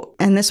 So,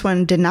 and this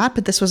one did not,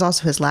 but this was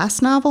also his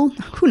last novel.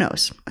 Who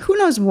knows? Who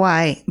knows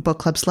why book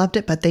clubs loved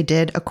it, but they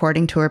did,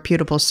 according to a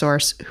reputable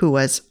source who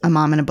was a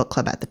mom in a book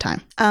club at the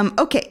time.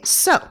 Okay,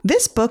 so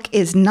this book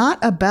is not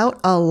about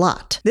a lot.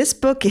 This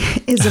book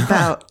is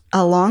about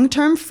a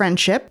long-term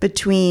friendship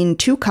between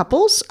two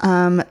couples.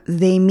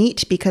 They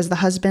meet because the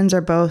husbands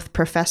are both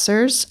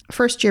professors,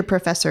 first-year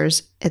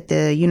professors at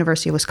the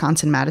University of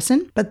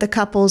Wisconsin-Madison. But the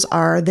couples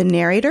are the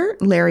narrator,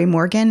 Larry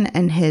Morgan,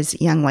 and his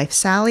young wife,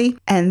 Sally,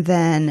 and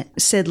then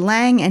Sid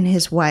Lang and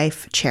his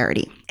wife,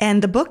 Charity.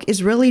 And the book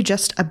is really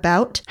just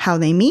about how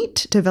they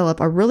meet, develop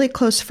a really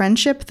close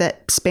friendship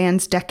that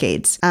spans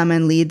decades,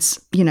 and leads,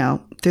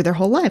 through their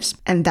whole lives.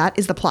 And that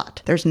is the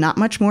plot. There's not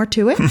much more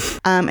to it.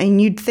 And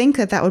you'd think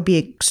that would be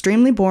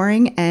extremely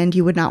boring and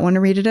you would not want to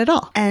read it at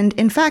all. And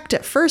in fact,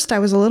 at first I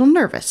was a little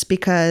nervous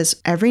because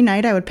every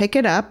night I would pick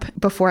it up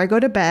before I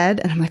go to bed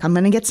and I'm like, I'm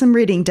going to get some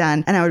reading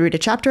done. And I would read a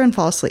chapter and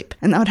fall asleep.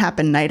 And that would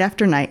happen night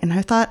after night. And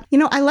I thought,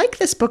 I like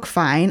this book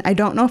fine. I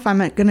don't know if I'm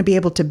going to be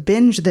able to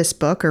binge this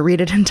book or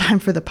read it in time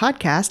for the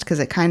podcast because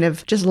it kind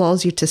of just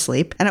lulls you to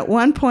sleep. And at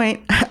one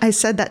point I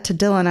said that to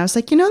Dylan. I was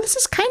like, this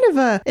is kind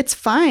of it's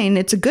fine.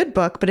 It's a good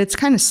book, but it's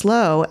kind of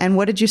slow. And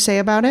what did you say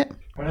about it?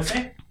 What did I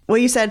say? Well,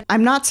 you said,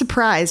 I'm not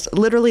surprised.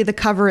 Literally, the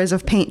cover is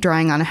of paint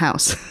drying on a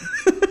house.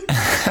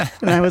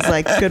 And I was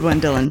like, good one,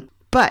 Dylan.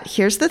 But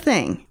here's the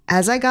thing.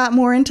 As I got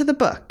more into the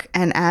book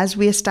and as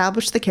we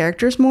established the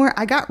characters more,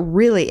 I got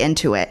really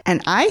into it.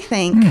 And I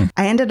think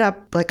I ended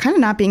up kind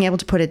of not being able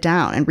to put it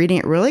down and reading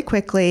it really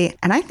quickly.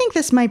 And I think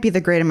this might be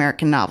the great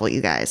American novel, you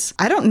guys.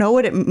 I don't know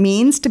what it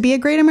means to be a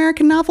great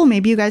American novel.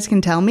 Maybe you guys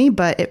can tell me,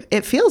 but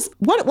it feels...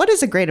 What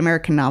is a great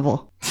American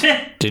novel?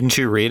 Didn't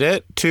you read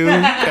it 2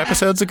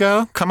 episodes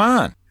ago? Come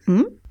on.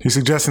 You're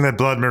suggesting that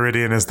Blood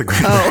Meridian is the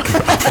great American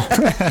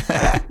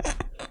novel.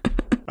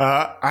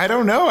 I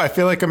don't know. I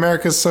feel like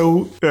America is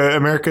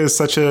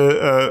such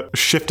a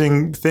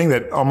shifting thing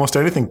that almost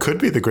anything could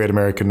be the great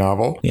American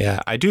novel. Yeah,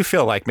 I do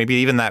feel like maybe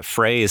even that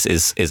phrase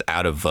is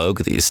out of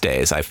vogue these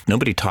days.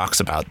 Nobody talks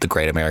about the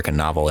great American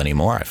novel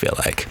anymore, I feel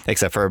like,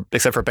 except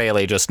for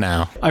Bailey just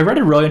now. I read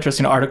a really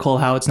interesting article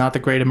how it's not the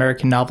great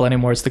American novel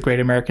anymore. It's the great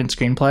American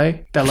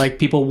screenplay that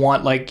people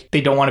want,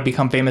 they don't want to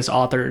become famous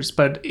authors,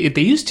 but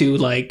they used to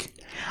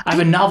I have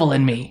a novel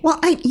in me. Well,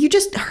 I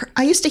used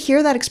to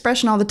hear that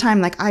expression all the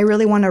time. I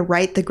really want to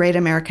write the great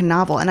American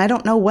novel. And I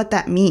don't know what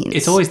that means.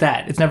 It's always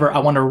that. It's never, I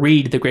want to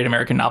read the great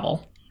American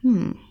novel.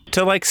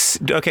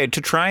 To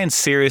try and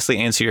seriously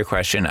answer your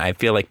question, I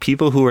feel like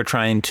people who are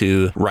trying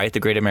to write the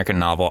great American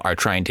novel are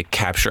trying to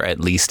capture at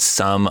least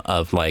some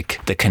of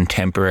the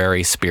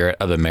contemporary spirit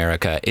of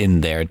America in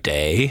their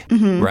day,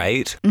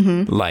 right?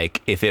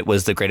 If it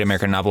was the great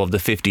American novel of the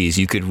 50s,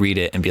 you could read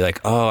it and be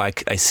like, oh,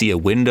 I see a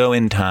window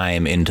in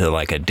time into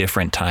a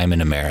different time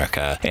in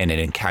America, and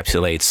it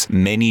encapsulates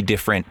many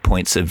different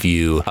points of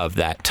view of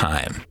that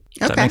time.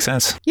 Does that make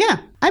sense? Yeah,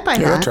 I buy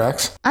that. That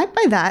tracks. I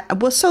buy that.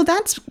 Well, so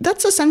that's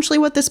essentially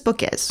what this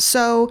book is.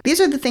 So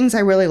these are the things I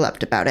really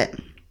loved about it.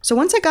 So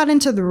once I got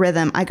into the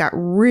rhythm, I got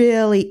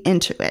really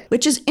into it,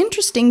 which is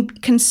interesting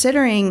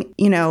considering,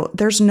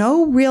 there's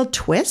no real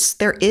twist.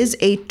 There is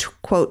a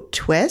quote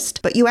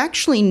twist, but you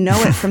actually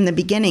know it from the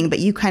beginning, but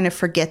you kind of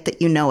forget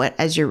that you know it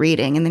as you're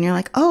reading. And then you're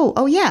like,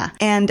 oh yeah.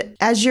 And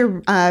as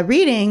you're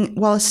reading,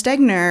 Wallace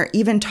Stegner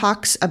even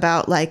talks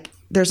about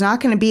there's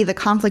not going to be the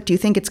conflict you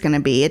think it's going to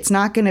be. It's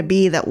not going to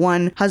be that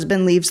one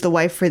husband leaves his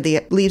wife for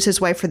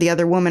the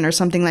other woman or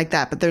something like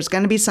that. But there's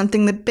going to be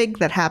something big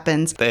that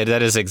happens. That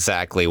is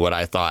exactly what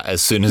I thought.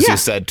 As soon as you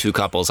said two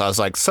couples, I was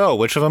like, so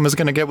which of them is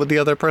going to get with the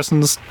other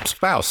person's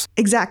spouse?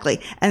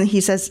 Exactly. And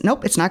he says,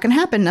 nope, it's not going to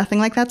happen. Nothing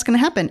like that's going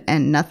to happen.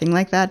 And nothing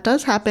like that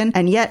does happen.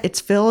 And yet it's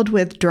filled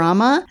with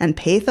drama and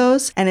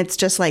pathos. And it's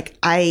just like,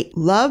 I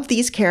love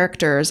these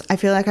characters. I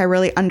feel like I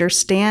really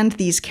understand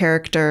these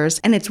characters.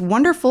 And it's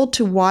wonderful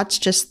to watch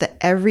just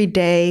the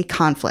everyday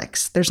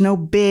conflicts. There's no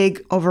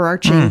big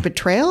overarching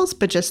betrayals,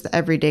 but just the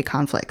everyday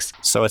conflicts.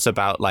 So it's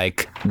about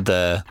like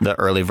the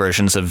early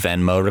versions of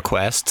Venmo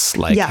requests.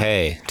 Like,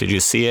 hey, did you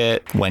see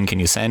it? When can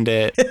you send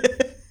it?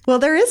 Well,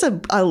 there is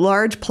a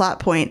large plot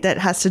point that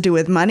has to do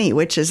with money,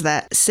 which is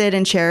that Sid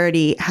and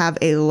Charity have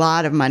a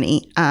lot of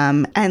money.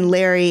 And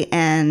Larry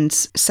and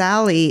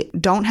Sally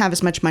don't have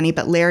as much money,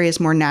 but Larry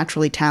is more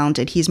naturally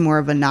talented. He's more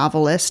of a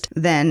novelist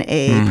than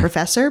a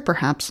professor,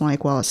 perhaps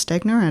like Wallace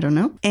Stegner. I don't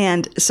know.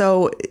 And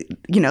so,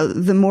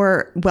 the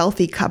more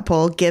wealthy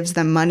couple gives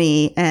them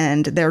money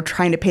and they're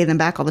trying to pay them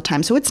back all the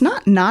time. So it's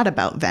not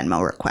about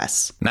Venmo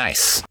requests.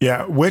 Nice.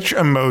 Yeah. Which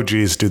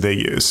emojis do they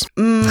use?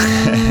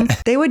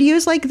 They would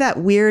use like that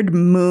weird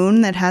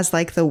moon that has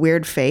like the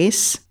weird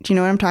face. Do you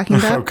know what I'm talking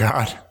about? Oh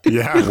God.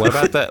 Yeah.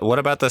 What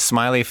about the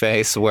smiley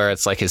face where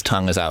it's like his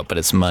tongue is out, but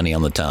it's money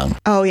on the tongue?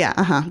 Oh yeah.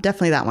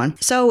 Definitely that one.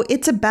 So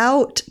it's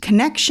about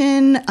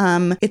connection.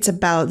 It's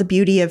about the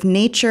beauty of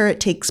nature. It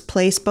takes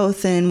place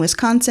both in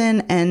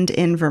Wisconsin and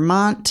in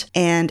Vermont.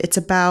 And it's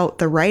about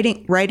the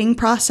writing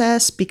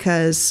process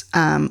because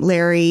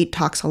Larry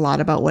talks a lot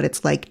about what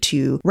it's like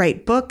to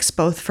write books,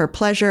 both for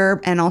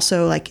pleasure and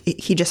also like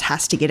he just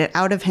has to get it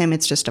out of him.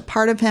 It's just a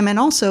part of him, and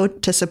also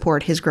to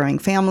support his growing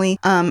family.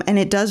 And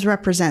it does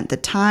represent the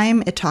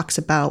time. It talks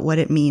about what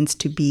it means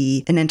to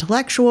be an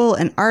intellectual,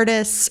 an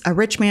artist, a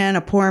rich man,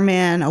 a poor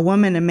man, a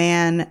woman, a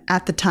man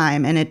at the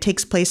time. And it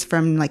takes place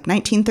from like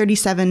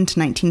 1937 to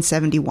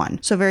 1971.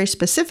 So a very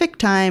specific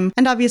time,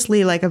 and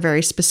obviously like a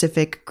very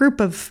specific group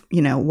of,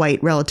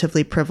 white,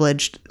 relatively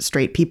privileged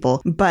straight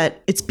people,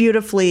 but it's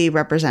beautifully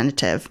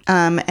representative.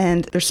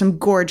 And there's some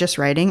gorgeous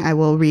writing. I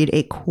will read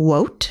a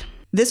quote.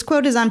 This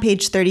quote is on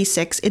page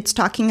 36. It's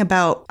talking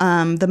about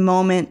the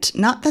moment,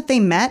 not that they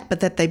met, but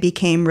that they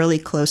became really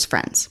close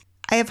friends.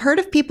 I have heard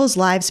of people's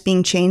lives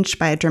being changed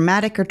by a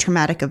dramatic or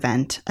traumatic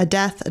event, a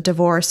death, a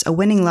divorce, a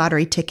winning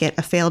lottery ticket,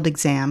 a failed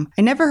exam.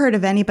 I never heard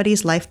of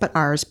anybody's life but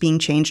ours being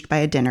changed by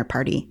a dinner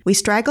party. We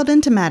straggled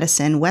into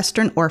Madison,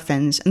 Western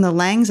orphans, and the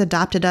Langs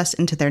adopted us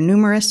into their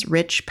numerous,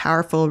 rich,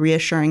 powerful,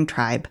 reassuring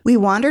tribe. We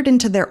wandered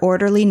into their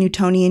orderly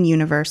Newtonian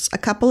universe, a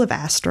couple of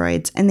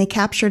asteroids, and they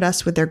captured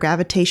us with their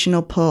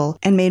gravitational pull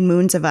and made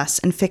moons of us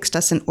and fixed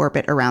us in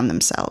orbit around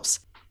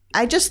themselves.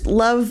 I just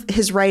love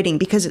his writing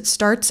because it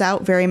starts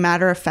out very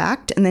matter of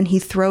fact, and then he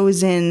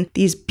throws in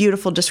these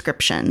beautiful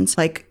descriptions.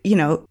 Like,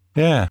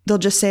 they'll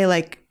just say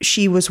like,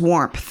 she was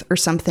warmth or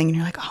something. And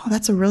you're like, oh,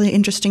 that's a really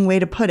interesting way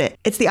to put it.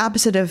 It's the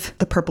opposite of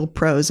the purple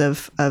prose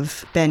of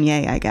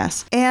Beignet, I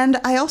guess. And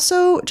I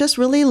also just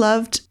really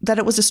loved that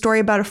it was a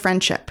story about a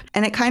friendship.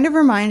 And it kind of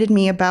reminded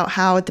me about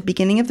how at the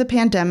beginning of the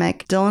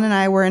pandemic, Dylan and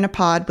I were in a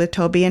pod with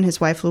Toby and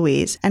his wife,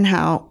 Louise, and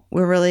how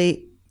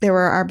they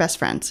were our best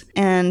friends.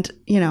 And,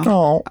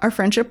 our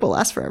friendship will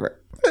last forever.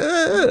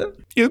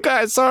 You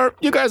guys are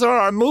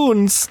our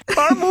moons.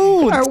 Our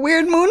moons. Our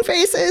weird moon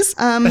faces.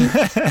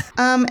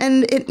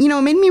 And it,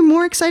 made me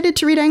more excited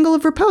to read Angle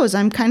of Repose.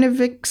 I'm kind of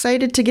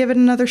excited to give it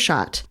another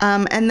shot.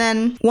 And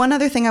then one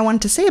other thing I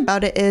wanted to say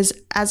about it is,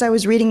 as I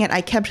was reading it,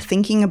 I kept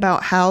thinking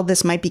about how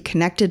this might be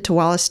connected to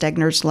Wallace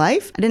Stegner's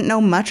life. I didn't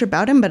know much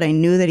about him, but I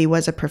knew that he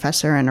was a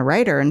professor and a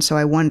writer. And so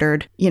I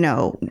wondered,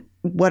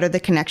 what are the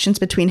connections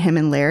between him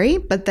and Larry?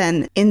 But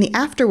then in the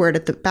afterword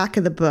at the back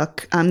of the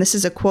book, this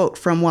is a quote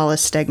from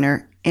Wallace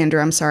Stegner.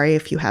 Andrew, I'm sorry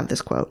if you have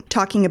this quote,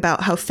 talking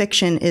about how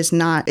fiction it's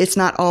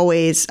not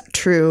always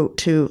true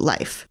to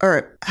life,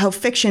 or how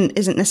fiction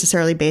isn't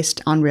necessarily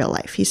based on real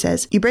life. He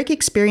says, you break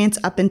experience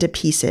up into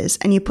pieces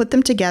and you put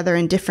them together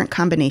in different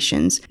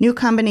combinations, new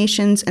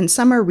combinations, and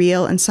some are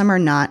real and some are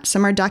not,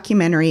 some are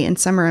documentary and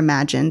some are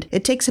imagined.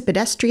 It takes a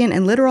pedestrian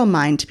and literal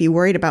mind to be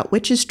worried about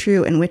which is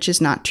true and which is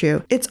not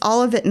true. It's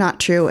all of it not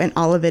true and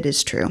all of it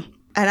is true.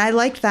 And I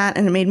liked that,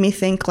 and it made me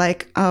think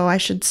like, oh, I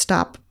should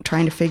stop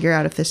trying to figure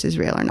out if this is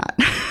real or not.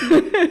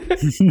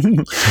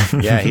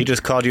 Yeah, he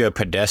just called you a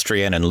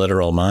pedestrian and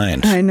literal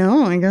mind. I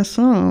know, I guess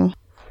so.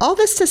 All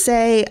this to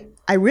say,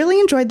 I really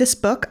enjoyed this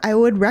book. I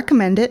would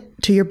recommend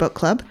it to your book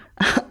club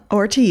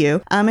or to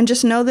you. And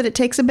just know that it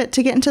takes a bit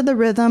to get into the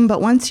rhythm, but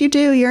once you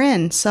do, you're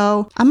in.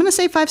 So I'm going to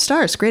say 5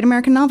 stars. Great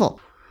American novel.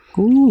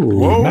 Ooh,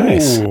 whoa.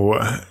 Nice.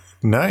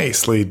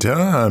 Nicely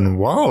done,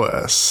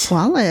 Wallace.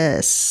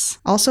 Wallace.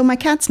 Also, my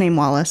cat's name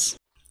Wallace.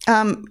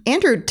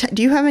 Andrew,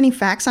 do you have any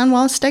facts on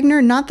Wallace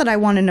Stegner? Not that I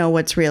want to know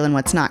what's real and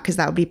what's not, because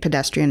that would be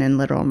pedestrian and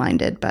literal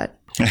minded, but...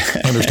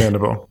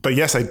 Understandable. But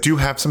yes, I do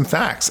have some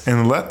facts,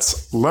 and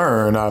let's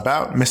learn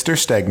about Mr.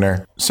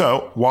 Stegner.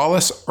 So,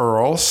 Wallace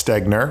Earl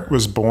Stegner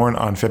was born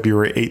on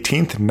February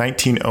 18th,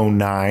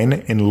 1909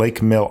 in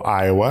Lake Mill,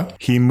 Iowa.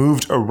 He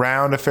moved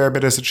around a fair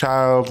bit as a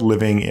child,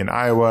 living in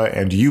Iowa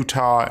and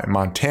Utah and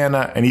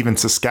Montana and even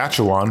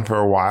Saskatchewan for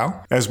a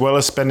while, as well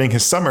as spending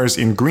his summers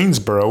in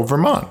Greensboro,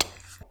 Vermont.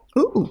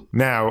 Ooh.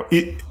 Now,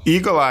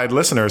 eagle-eyed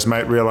listeners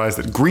might realize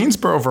that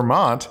Greensboro,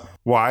 Vermont,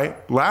 why,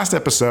 last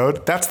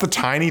episode, that's the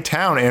tiny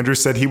town Andrew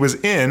said he was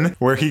in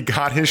where he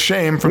got his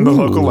shame from the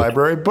local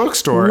library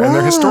bookstore and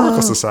their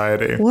historical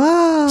society.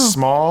 Whoa.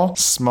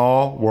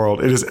 Small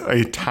world. It is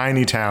a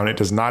tiny town. It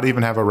does not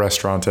even have a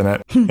restaurant in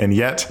it. And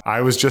yet,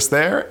 I was just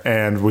there,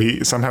 and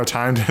we somehow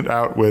timed it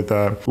out with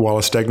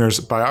Wallace Stegner's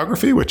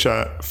biography, which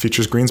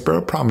features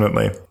Greensboro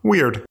prominently.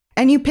 Weird.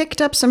 And you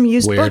picked up some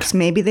used books.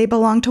 Maybe they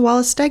belong to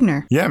Wallace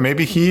Stegner. Yeah,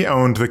 maybe he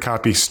owned the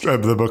copy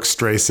of the book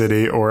Stray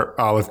City or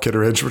Olive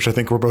Kitteridge, which I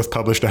think were both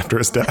published after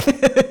his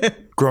death.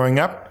 Growing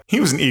up, he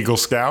was an Eagle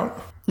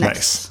Scout.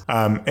 Nice.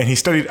 And he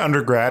studied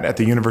undergrad at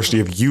the University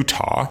of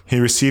Utah. He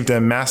received a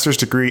master's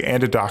degree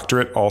and a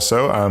doctorate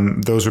also.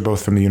 Those were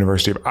both from the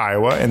University of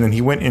Iowa. And then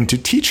he went into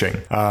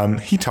teaching.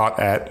 He taught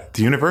at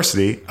the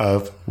University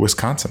of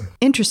Wisconsin.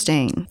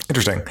 Interesting.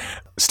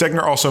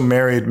 Stegner also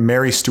married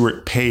Mary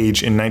Stuart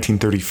Page in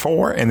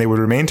 1934, and they would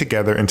remain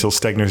together until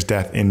Stegner's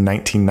death in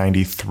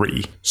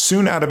 1993.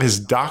 Soon out of his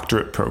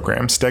doctorate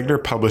program,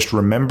 Stegner published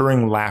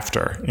Remembering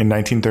Laughter in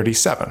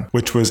 1937,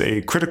 which was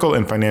a critical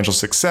and financial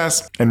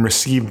success and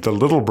received the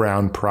Little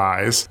Brown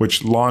Prize,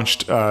 which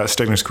launched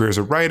Stegner's career as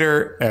a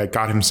writer,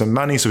 got him some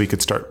money so he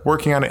could start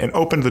working on it, and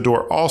opened the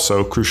door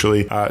also,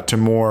 crucially, to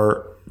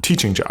more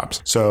teaching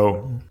jobs.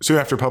 So soon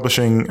after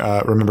publishing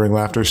Remembering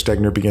Laughter,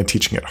 Stegner began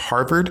teaching at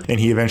Harvard, and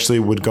he eventually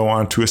would go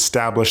on to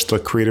establish the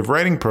creative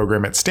writing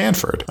program at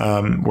Stanford,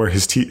 where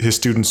his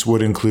students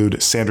would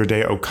include Sandra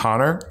Day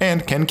O'Connor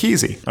and Ken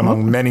Kesey,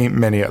 among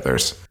many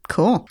others.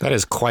 Cool. That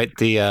is quite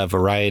the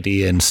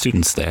variety in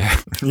students there.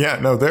 Yeah,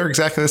 no, they're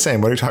exactly the same.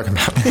 What are you talking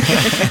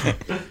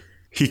about?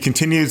 He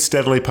continued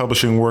steadily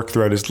publishing work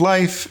throughout his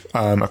life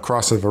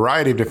across a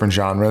variety of different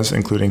genres,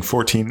 including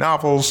 14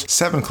 novels,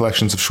 7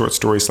 collections of short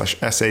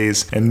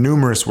stories/essays, and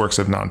numerous works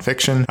of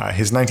nonfiction.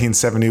 His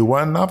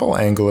 1971 novel,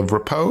 Angle of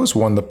Repose,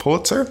 won the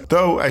Pulitzer,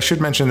 though I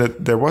should mention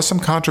that there was some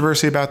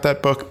controversy about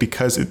that book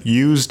because it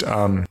used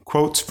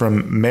quotes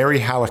from Mary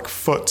Halleck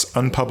Foote's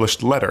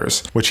unpublished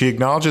letters, which he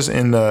acknowledges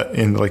in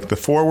the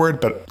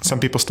foreword, but some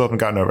people still haven't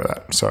gotten over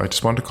that. So I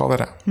just wanted to call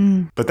that out.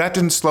 But that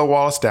didn't slow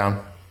Wallace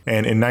down.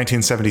 And in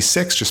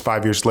 1976, just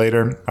 5 years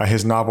later,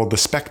 his novel The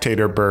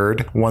Spectator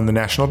Bird won the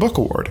National Book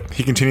Award.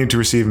 He continued to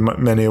receive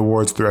many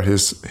awards throughout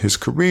his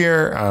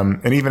career,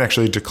 and even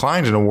actually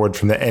declined an award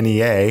from the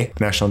NEA,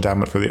 National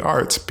Endowment for the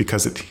Arts,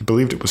 because he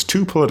believed it was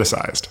too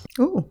politicized.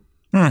 Ooh.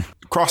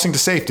 Crossing to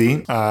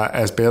Safety,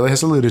 as Bailey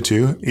has alluded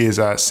to, is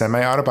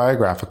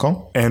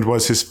semi-autobiographical and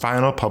was his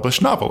final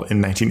published novel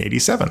in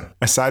 1987.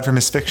 Aside from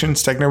his fiction,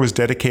 Stegner was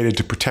dedicated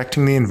to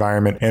protecting the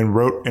environment and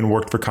wrote and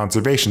worked for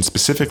conservation,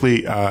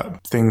 specifically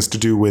things to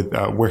do with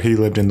where he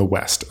lived in the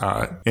West,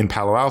 in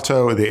Palo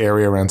Alto, the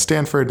area around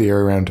Stanford, the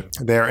area around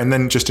there, and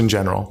then just in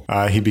general.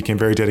 He became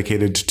very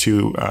dedicated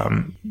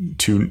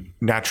to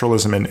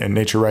naturalism and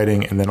nature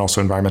writing, and then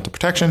also environmental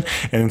protection,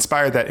 and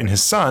inspired that in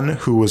his son,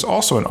 who was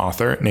also an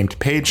author named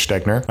Page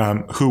Stegner,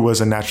 who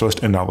was a naturalist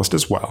and novelist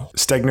as well.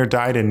 Stegner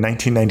died in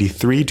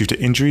 1993 due to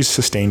injuries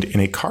sustained in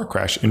a car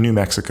crash in New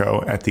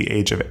Mexico at the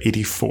age of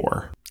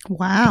 84.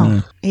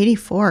 Wow.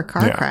 84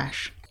 car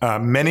crash.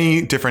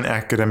 Many different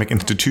academic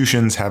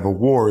institutions have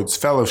awards,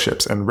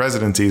 fellowships, and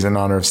residencies in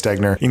honor of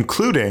Stegner,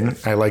 including,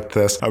 I liked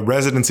this, a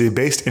residency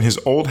based in his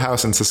old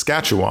house in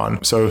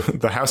Saskatchewan. So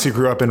the house he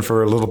grew up in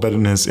for a little bit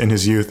in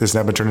his youth has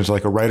now been turned into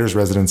like a writer's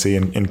residency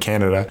in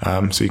Canada.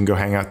 So you can go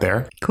hang out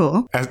there.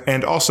 Cool.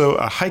 And also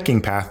a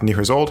hiking path near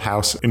his old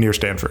house near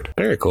Stanford.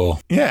 Very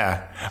cool.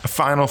 Yeah. A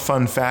final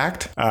fun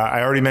fact.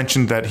 I already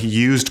mentioned that he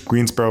used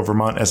Greensboro,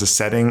 Vermont as a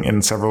setting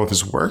in several of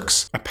his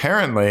works.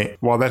 Apparently,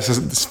 while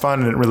that's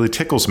fun and it really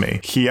tickles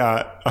me, he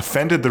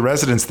offended the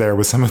residents there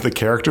with some of the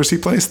characters he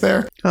placed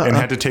there and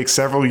had to take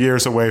several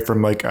years away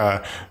from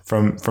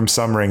from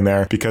summering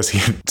there because he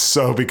had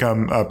so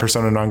become a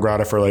persona non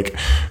grata for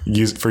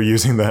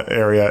using the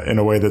area in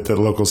a way that the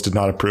locals did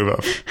not approve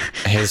of.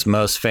 His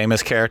most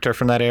famous character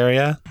from that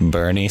area,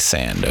 Bernie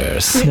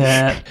Sanders.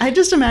 Yeah. I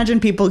just imagine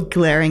people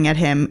glaring at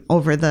him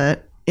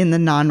in the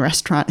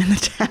non-restaurant in the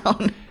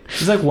town.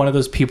 He's like one of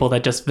those people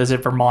that just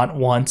visit Vermont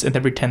once and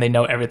then pretend they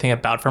know everything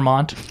about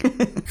Vermont.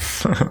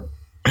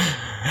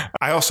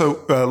 I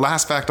also,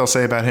 last fact I'll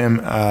say about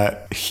him,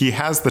 he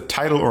has the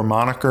title or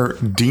moniker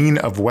Dean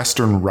of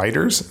Western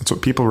Writers. That's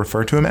what people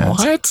refer to him as.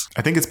 What?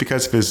 I think it's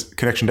because of his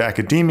connection to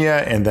academia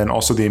and then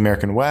also the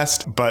American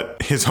West.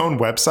 But his own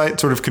website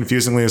sort of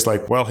confusingly is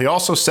like, well, he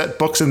also set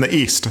books in the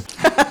East.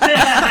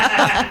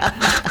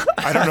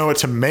 I don't know what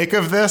to make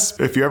of this.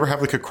 If you ever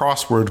have like a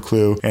crossword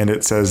clue and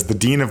it says the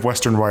Dean of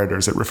Western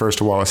Writers, it refers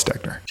to Wallace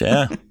Stegner.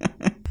 Yeah.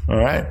 All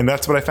right. And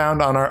that's what I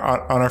found on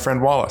our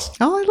friend Wallace.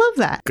 Oh, I love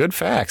that. Good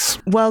facts.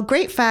 Well,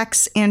 great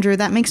facts, Andrew.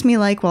 That makes me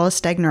like Wallace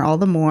Stegner all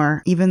the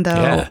more, even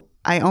though Yeah.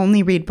 I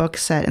only read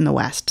books set in the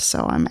West,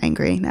 so I'm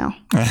angry now.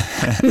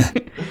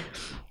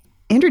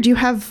 Andrew, do you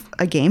have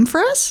a game for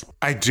us?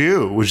 I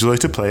do. Would you like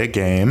to play a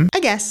game? I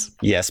guess.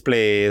 Yes,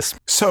 please.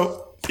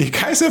 So, you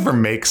guys ever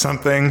make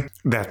something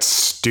that's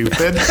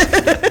stupid? All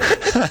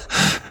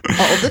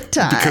the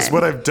time. Because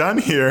what I've done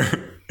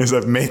here is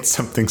I've made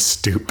something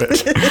stupid.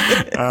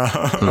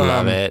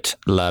 Love it.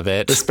 Love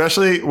it.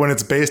 Especially when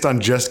it's based on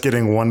just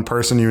getting one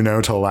person you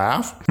know to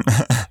laugh.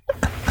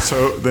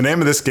 So the name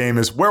of this game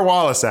is Where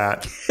Wallace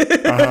At?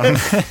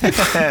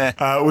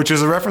 Which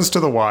is a reference to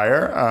The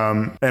Wire,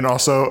 and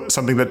also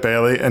something that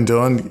Bailey and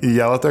Dylan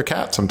yell at their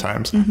cat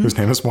sometimes, whose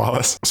name is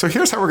Wallace. So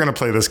here's how we're going to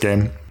play this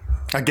game.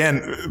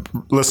 Again,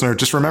 listener,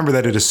 just remember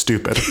that it is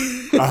stupid.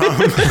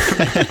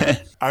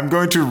 I'm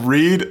going to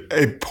read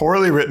a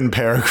poorly written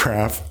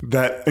paragraph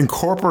that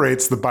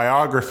incorporates the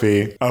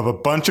biography of a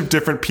bunch of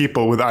different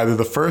people with either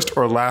the first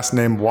or last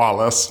name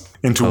Wallace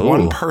into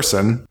one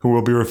person who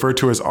will be referred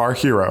to as our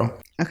hero.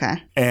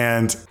 Okay.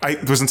 And I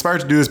was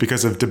inspired to do this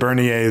because of de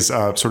Bernier's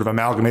sort of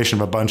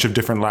amalgamation of a bunch of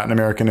different Latin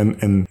American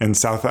and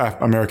South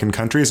American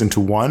countries into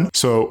one.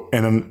 So,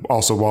 and then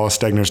also Wallace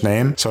Stegner's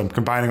name. So I'm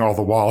combining all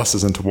the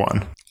Wallaces into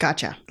one.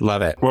 Gotcha.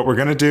 Love it. What we're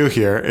going to do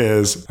here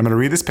is I'm going to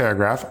read this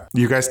paragraph.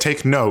 You guys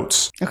take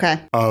notes Okay.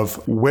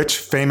 of which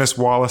famous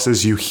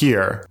Wallaces you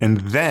hear, and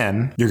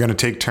then you're going to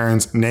take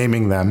turns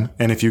naming them.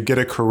 And if you get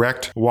a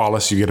correct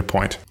Wallace, you get a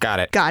point. Got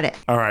it. Got it.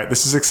 All right,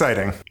 this is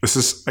exciting. This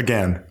is,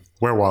 again,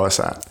 Where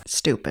Wallace At?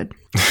 Stupid.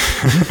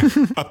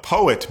 A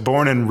poet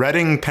born in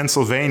Reading,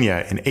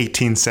 Pennsylvania in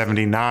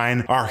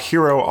 1879, our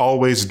hero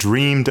always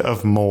dreamed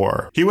of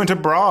more. He went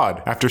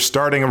abroad. After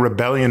starting a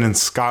rebellion in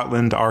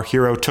Scotland, our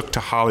hero took to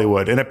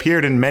Hollywood and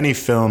appeared in many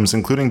films,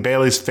 including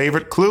Bailey's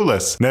favorite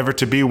Clueless. Never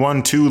to be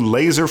one too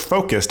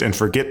laser-focused and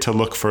forget to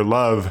look for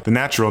love. The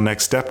natural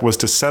next step was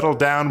to settle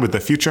down with the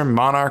future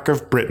monarch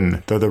of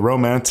Britain, though the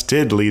romance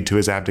did lead to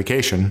his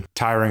abdication.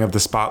 Tiring of the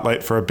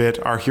spotlight for a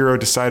bit, our hero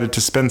decided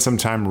to spend some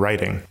time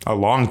writing. A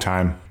long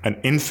time. An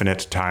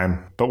infinite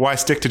time. But why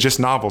stick to just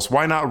novels?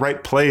 Why not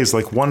write plays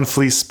like One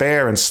Flea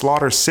Spare and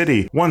Slaughter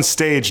City? One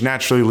stage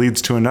naturally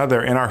leads to another,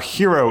 and our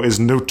hero is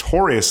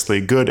notoriously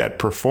good at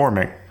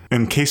performing.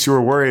 In case you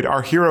were worried,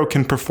 our hero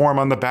can perform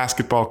on the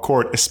basketball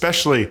court,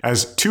 especially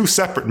as two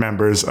separate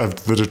members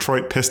of the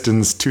Detroit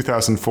Pistons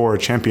 2004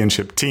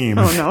 championship team.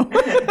 Oh, no.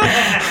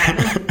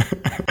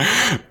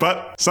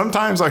 But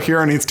sometimes our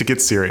hero needs to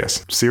get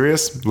serious.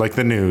 Serious like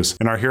the news.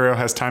 And our hero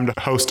has time to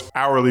host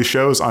hourly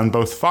shows on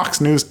both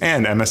Fox News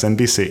and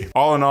MSNBC.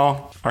 All in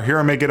all, our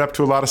hero may get up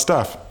to a lot of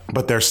stuff,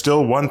 but there's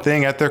still one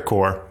thing at their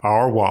core,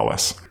 our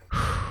Wallace.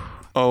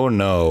 Oh,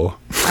 no.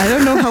 I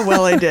don't know how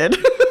well I did.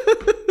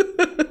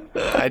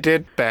 I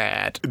did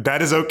bad.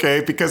 That is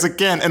okay, because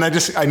again, and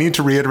I need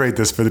to reiterate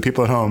this for the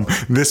people at home,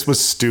 this was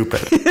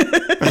stupid.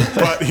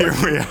 But here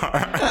we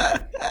are.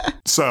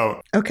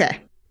 So,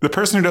 Okay. the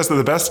person who does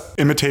the best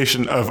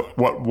imitation of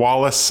what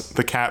Wallace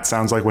the cat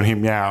sounds like when he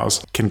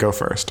meows can go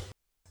first.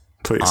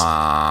 Please.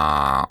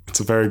 It's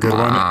a very good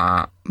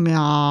one.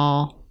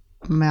 Meow.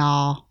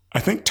 Meow. I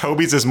think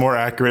Toby's is more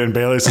accurate and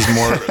Bailey's is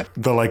more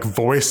the like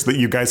voice that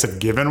you guys have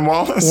given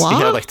Wallace. What?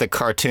 Yeah, like the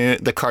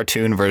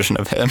cartoon version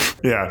of him.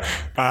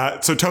 Yeah.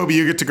 So Toby,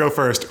 you get to go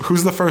first.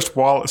 Who's the first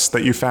Wallace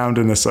that you found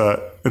in this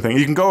thing?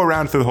 You can go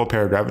around through the whole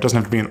paragraph. It doesn't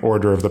have to be in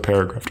order of the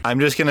paragraph. I'm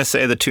just going to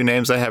say the two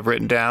names I have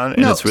written down,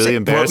 and No, it's really say-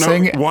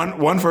 embarrassing. Well, no,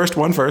 one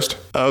first.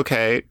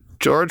 Okay.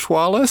 George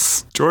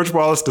Wallace? George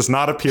Wallace does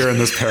not appear in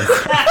this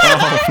paragraph.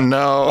 Oh,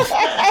 no.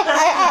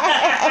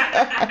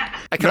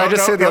 Can I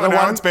just say the other now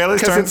one? It's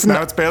Bailey's 'Cause turn.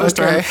 Now it's Bailey's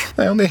turn.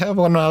 I only have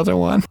one other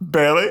one.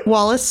 Bailey.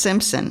 Wallace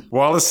Simpson.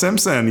 Wallace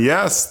Simpson,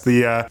 yes,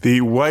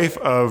 the wife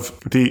of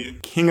the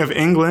King of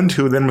England,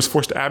 who then was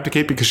forced to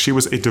abdicate because she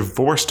was a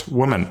divorced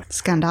woman.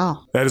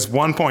 Scandal. That is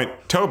 1 point.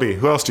 Toby,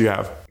 who else do you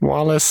have?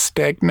 Wallace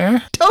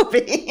Stegner?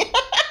 Toby.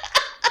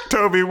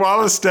 Toby,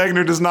 Wallace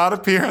Stegner does not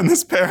appear in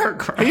this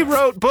paragraph. He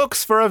wrote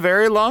books for a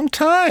very long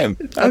time.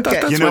 I thought Okay.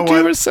 that's You know what you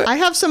what? were saying. I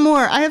have some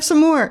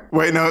more.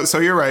 Wait, no, so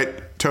you're right.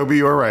 Toby,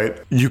 you're right.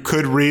 You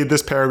could read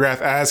this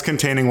paragraph as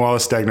containing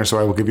Wallace Stegner, so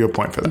I will give you a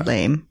point for that.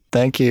 Lame.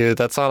 Thank you.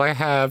 That's all I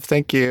have.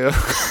 Thank you.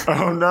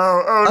 Oh,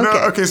 no. Oh, no. Okay.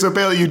 Okay, so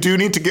Bailey, you do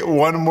need to get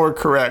one more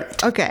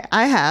correct. Okay,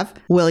 I have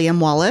William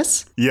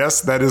Wallace,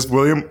 Yes, that is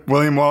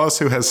William Wallace,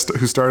 who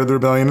started the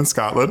rebellion in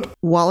Scotland.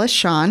 Wallace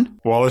Shawn,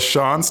 Wallace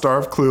Shawn, star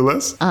of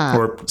Clueless,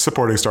 or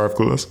supporting star of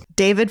Clueless.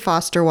 David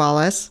Foster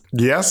Wallace,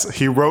 Yes,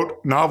 he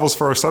wrote novels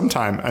for some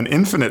time, an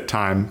infinite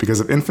time, because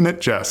of infinite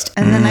jest.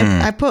 and then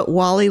I put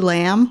Wally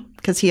Lamb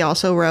because he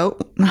also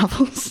wrote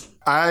novels.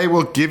 I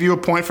will give you a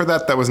point for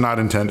that. That was not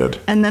intended.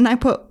 And then I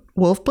put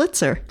Wolf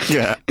Blitzer.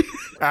 Yeah.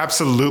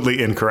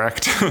 Absolutely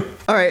incorrect.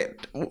 All right,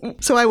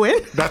 so I win?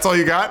 That's all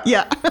you got?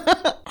 Yeah.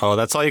 Oh,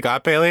 that's all you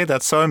got, Bailey?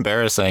 That's so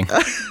embarrassing.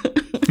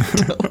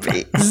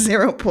 Toby,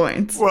 0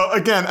 points. Well,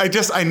 again, I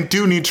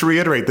do need to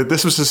reiterate that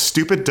this was a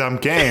stupid, dumb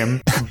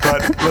game.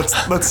 But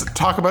let's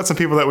talk about some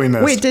people that we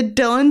missed. Wait,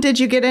 did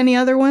you get any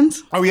other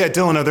ones? Oh yeah,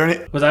 Dylan, are there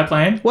any? Was I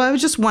playing? Well, I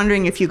was just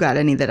wondering if you got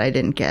any that I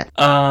didn't get.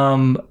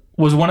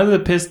 Was one of the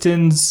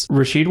Pistons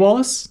Rasheed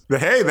Wallace?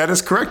 Hey, that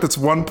is correct. That's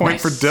 1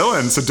 point for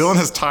Dylan. So Dylan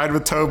has tied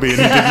with Toby, and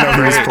he didn't know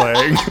he was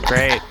playing.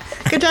 Great.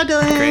 Good job,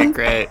 Dylan.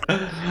 Great.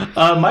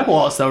 Mike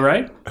Wallace, though,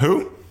 right?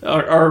 Who?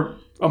 Or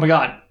oh my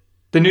God,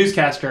 the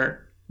newscaster.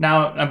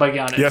 Now I'm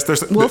bugging on it. Yes,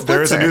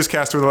 there is a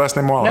newscaster with the last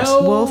name Wallace.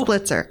 No. Wolf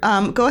Blitzer.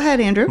 Go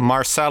ahead, Andrew.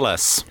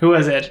 Marcellus. Who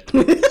is it?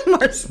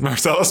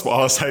 Marcellus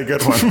Wallace, hey,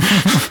 good one.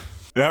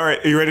 All right,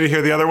 are you ready to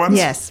hear the other ones?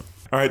 Yes.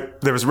 All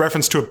right, there was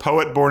reference to a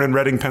poet born in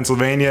Reading,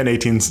 Pennsylvania in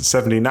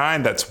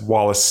 1879. That's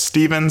Wallace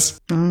Stevens.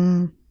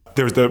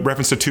 There was the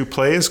reference to 2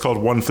 plays called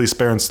One Flea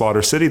Spare and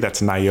Slaughter City.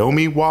 That's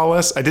Naomi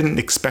Wallace. I didn't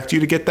expect you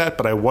to get that,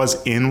 but I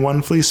was in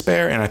One Flea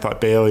Spare, and I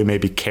thought Bailey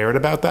maybe cared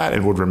about that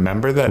and would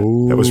remember that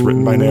that was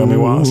written by Naomi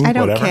Wallace. I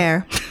don't Whatever.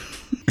 care.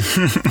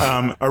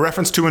 A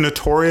reference to a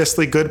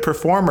notoriously good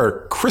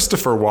performer.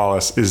 Christopher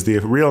Wallace is the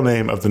real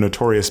name of the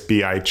Notorious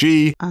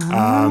B.I.G.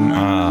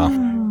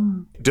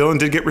 Dylan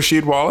did get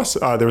Rasheed Wallace.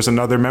 There was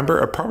another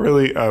member,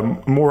 probably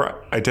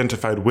more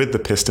identified with the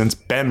Pistons,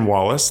 Ben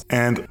Wallace.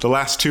 And the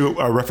last 2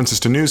 are references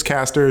to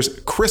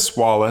newscasters. Chris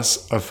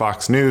Wallace of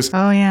Fox News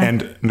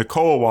and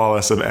Nicole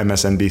Wallace of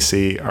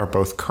MSNBC are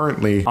both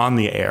currently on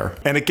the air.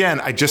 And again,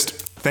 I just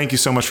thank you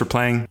so much for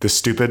playing this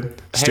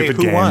stupid who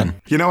game. Won?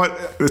 You know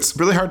what? It's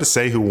really hard to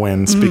say who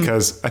wins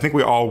because I think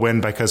we all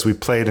win because we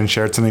played and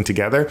shared something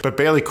together. But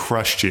Bailey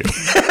crushed you.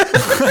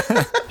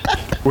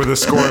 With a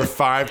score of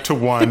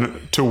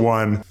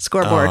 5-1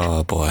 Scoreboard.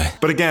 Oh, boy.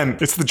 But again,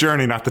 it's the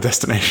journey, not the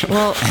destination.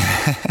 Well,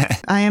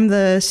 I am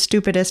the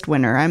stupidest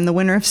winner. I'm the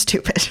winner of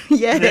stupid.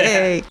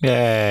 Yay.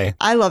 Yay.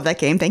 I love that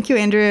game. Thank you,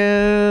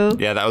 Andrew.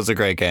 Yeah, that was a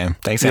great game.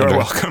 Thanks, You're Andrew.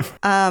 welcome.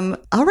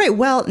 All right.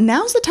 Well,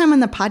 now's the time on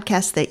the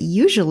podcast that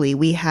usually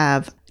we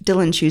have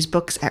Dylan choose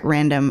books at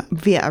random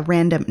via a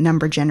random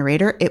number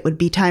generator. It would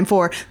be time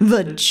for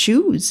the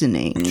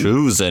Choosening.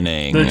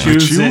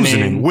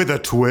 Choosening with a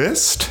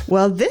twist.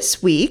 Well,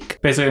 this week,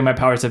 Basically, my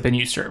powers have been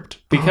usurped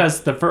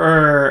because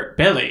for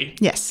Billy,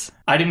 yes.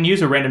 I didn't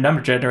use a random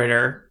number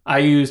generator. I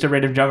used a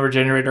random number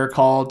generator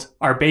called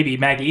our baby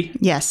Maggie.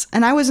 Yes,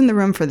 and I was in the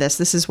room for this.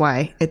 This is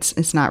why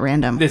it's not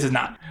random. This is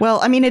not. Well,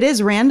 I mean, it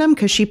is random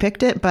because she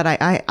picked it, but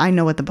I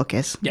know what the book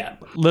is. Yeah,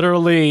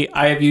 literally,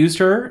 I have used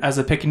her as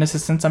a picking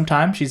assistant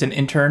sometimes. She's an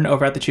intern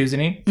over at the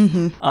Choosening.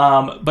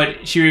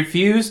 But she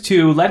refused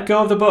to let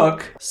go of the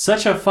book,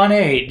 Such a Fun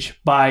Age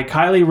by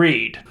Kylie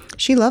Reed.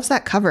 She loves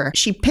that cover.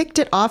 She picked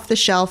it off the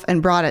shelf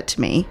and brought it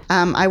to me.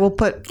 I will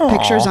put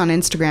pictures on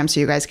Instagram so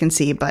you guys can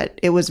see, but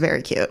it was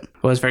very cute.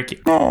 It was very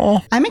cute.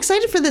 I'm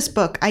excited for this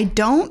book. I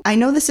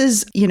know this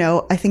is,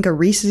 I think a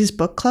Reese's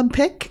Book Club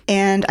pick,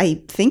 and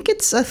I think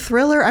it's a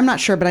thriller. I'm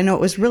not sure, but I know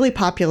it was really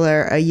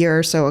popular a year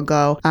or so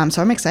ago.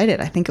 So I'm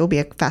excited. I think it will be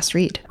a fast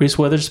read. Reese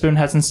Witherspoon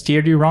hasn't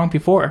steered you wrong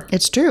before.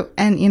 It's true.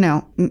 And,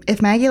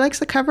 if Maggie likes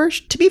the cover,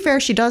 to be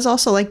fair, she does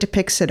also like to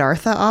pick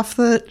Siddhartha off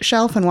the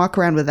shelf and walk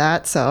around with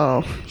that.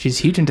 So she's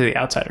huge into The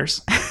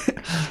Outsiders.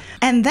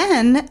 And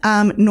then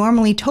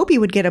normally Toby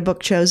would get a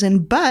book chosen,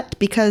 but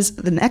because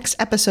the next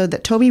episode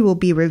that Toby will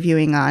be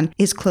reviewing on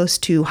is close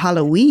to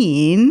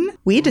Halloween,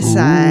 we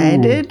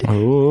decided.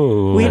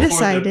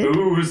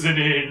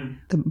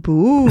 The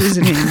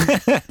boozing.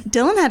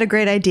 Dylan had a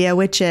great idea,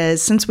 which is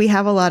since we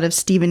have a lot of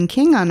Stephen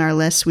King on our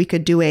list, we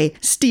could do a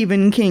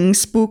Stephen King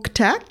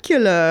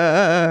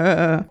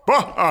spooktacular.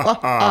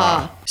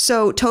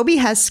 So Toby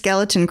has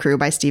Skeleton Crew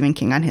by Stephen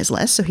King on his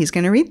list, so he's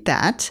going to read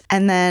that.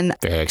 And then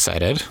Very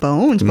excited.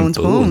 Bones.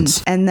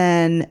 And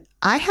then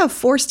I have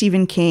 4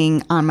 Stephen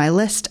King on my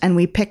list, and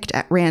we picked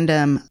at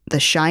random The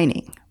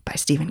Shining by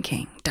Stephen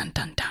King. Dun,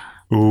 dun, dun.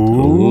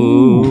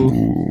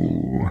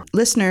 Ooh.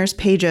 Listeners,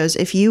 Pagos,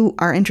 if you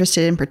are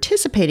interested in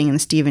participating in the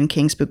Stephen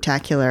King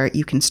Spooktacular,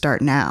 you can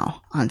start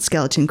now on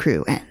Skeleton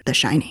Crew and The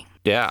Shining.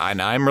 Yeah,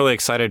 and I'm really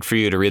excited for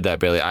you to read that,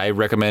 Bailey. I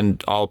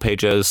recommend all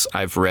pages.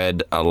 I've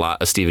read a lot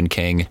of Stephen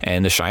King,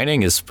 and The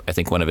Shining is, I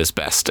think, one of his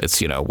best.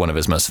 It's, one of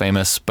his most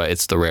famous, but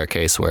it's the rare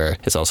case where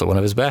it's also one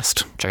of his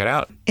best. Check it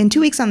out. In 2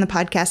 weeks on the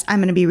podcast, I'm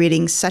going to be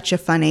reading Such a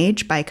Fun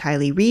Age by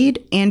Kylie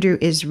Reed. Andrew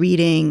is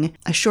reading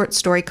a short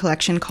story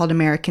collection called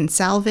American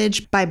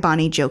Salvage by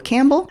Bonnie Jo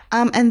Campbell.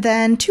 And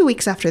then 2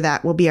 weeks after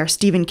that will be our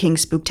Stephen King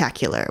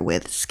Spooktacular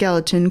with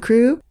Skeleton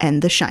Crew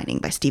and The Shining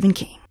by Stephen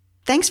King.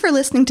 Thanks for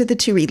listening to the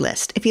To Read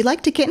List. If you'd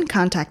like to get in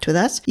contact with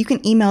us, you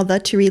can email the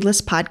To Read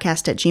List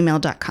podcast at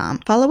gmail.com.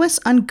 Follow us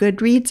on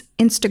Goodreads,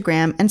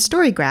 Instagram, and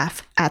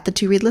Storygraph at the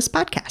To Read List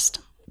podcast.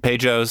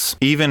 Pejos,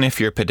 even if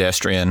you're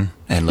pedestrian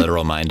and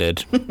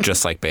literal-minded,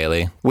 just like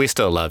Bailey, we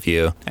still love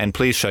you. And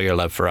please show your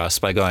love for us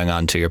by going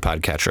on to your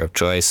podcatcher of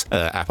choice,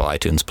 Apple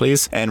iTunes,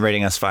 please, and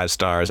rating us 5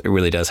 stars. It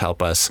really does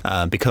help us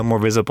become more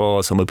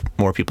visible so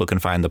more people can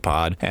find the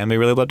pod. And we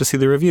really love to see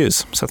the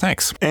reviews. So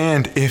thanks.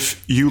 And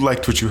if you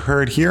liked what you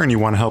heard here and you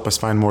want to help us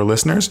find more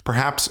listeners,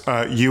 perhaps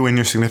you and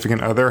your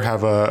significant other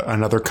have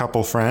another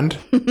couple friend,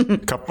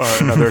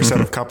 another set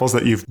of couples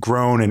that you've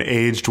grown and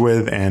aged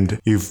with,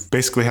 and you've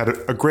basically had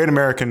a great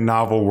American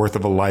novel worth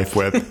of a life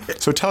with.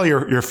 So tell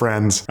your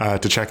friends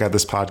to check out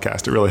this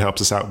podcast. It really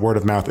helps us out. Word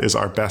of mouth is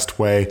our best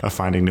way of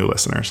finding new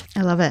listeners.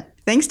 I love it.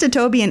 Thanks to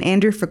Toby and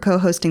Andrew for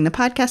co-hosting the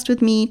podcast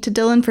with me, to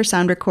Dylan for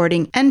sound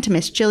recording, and to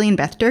Miss Jillian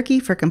Beth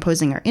Durkee for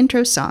composing our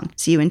intro song.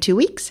 See you in 2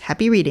 weeks.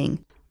 Happy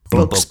reading.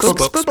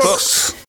 Books.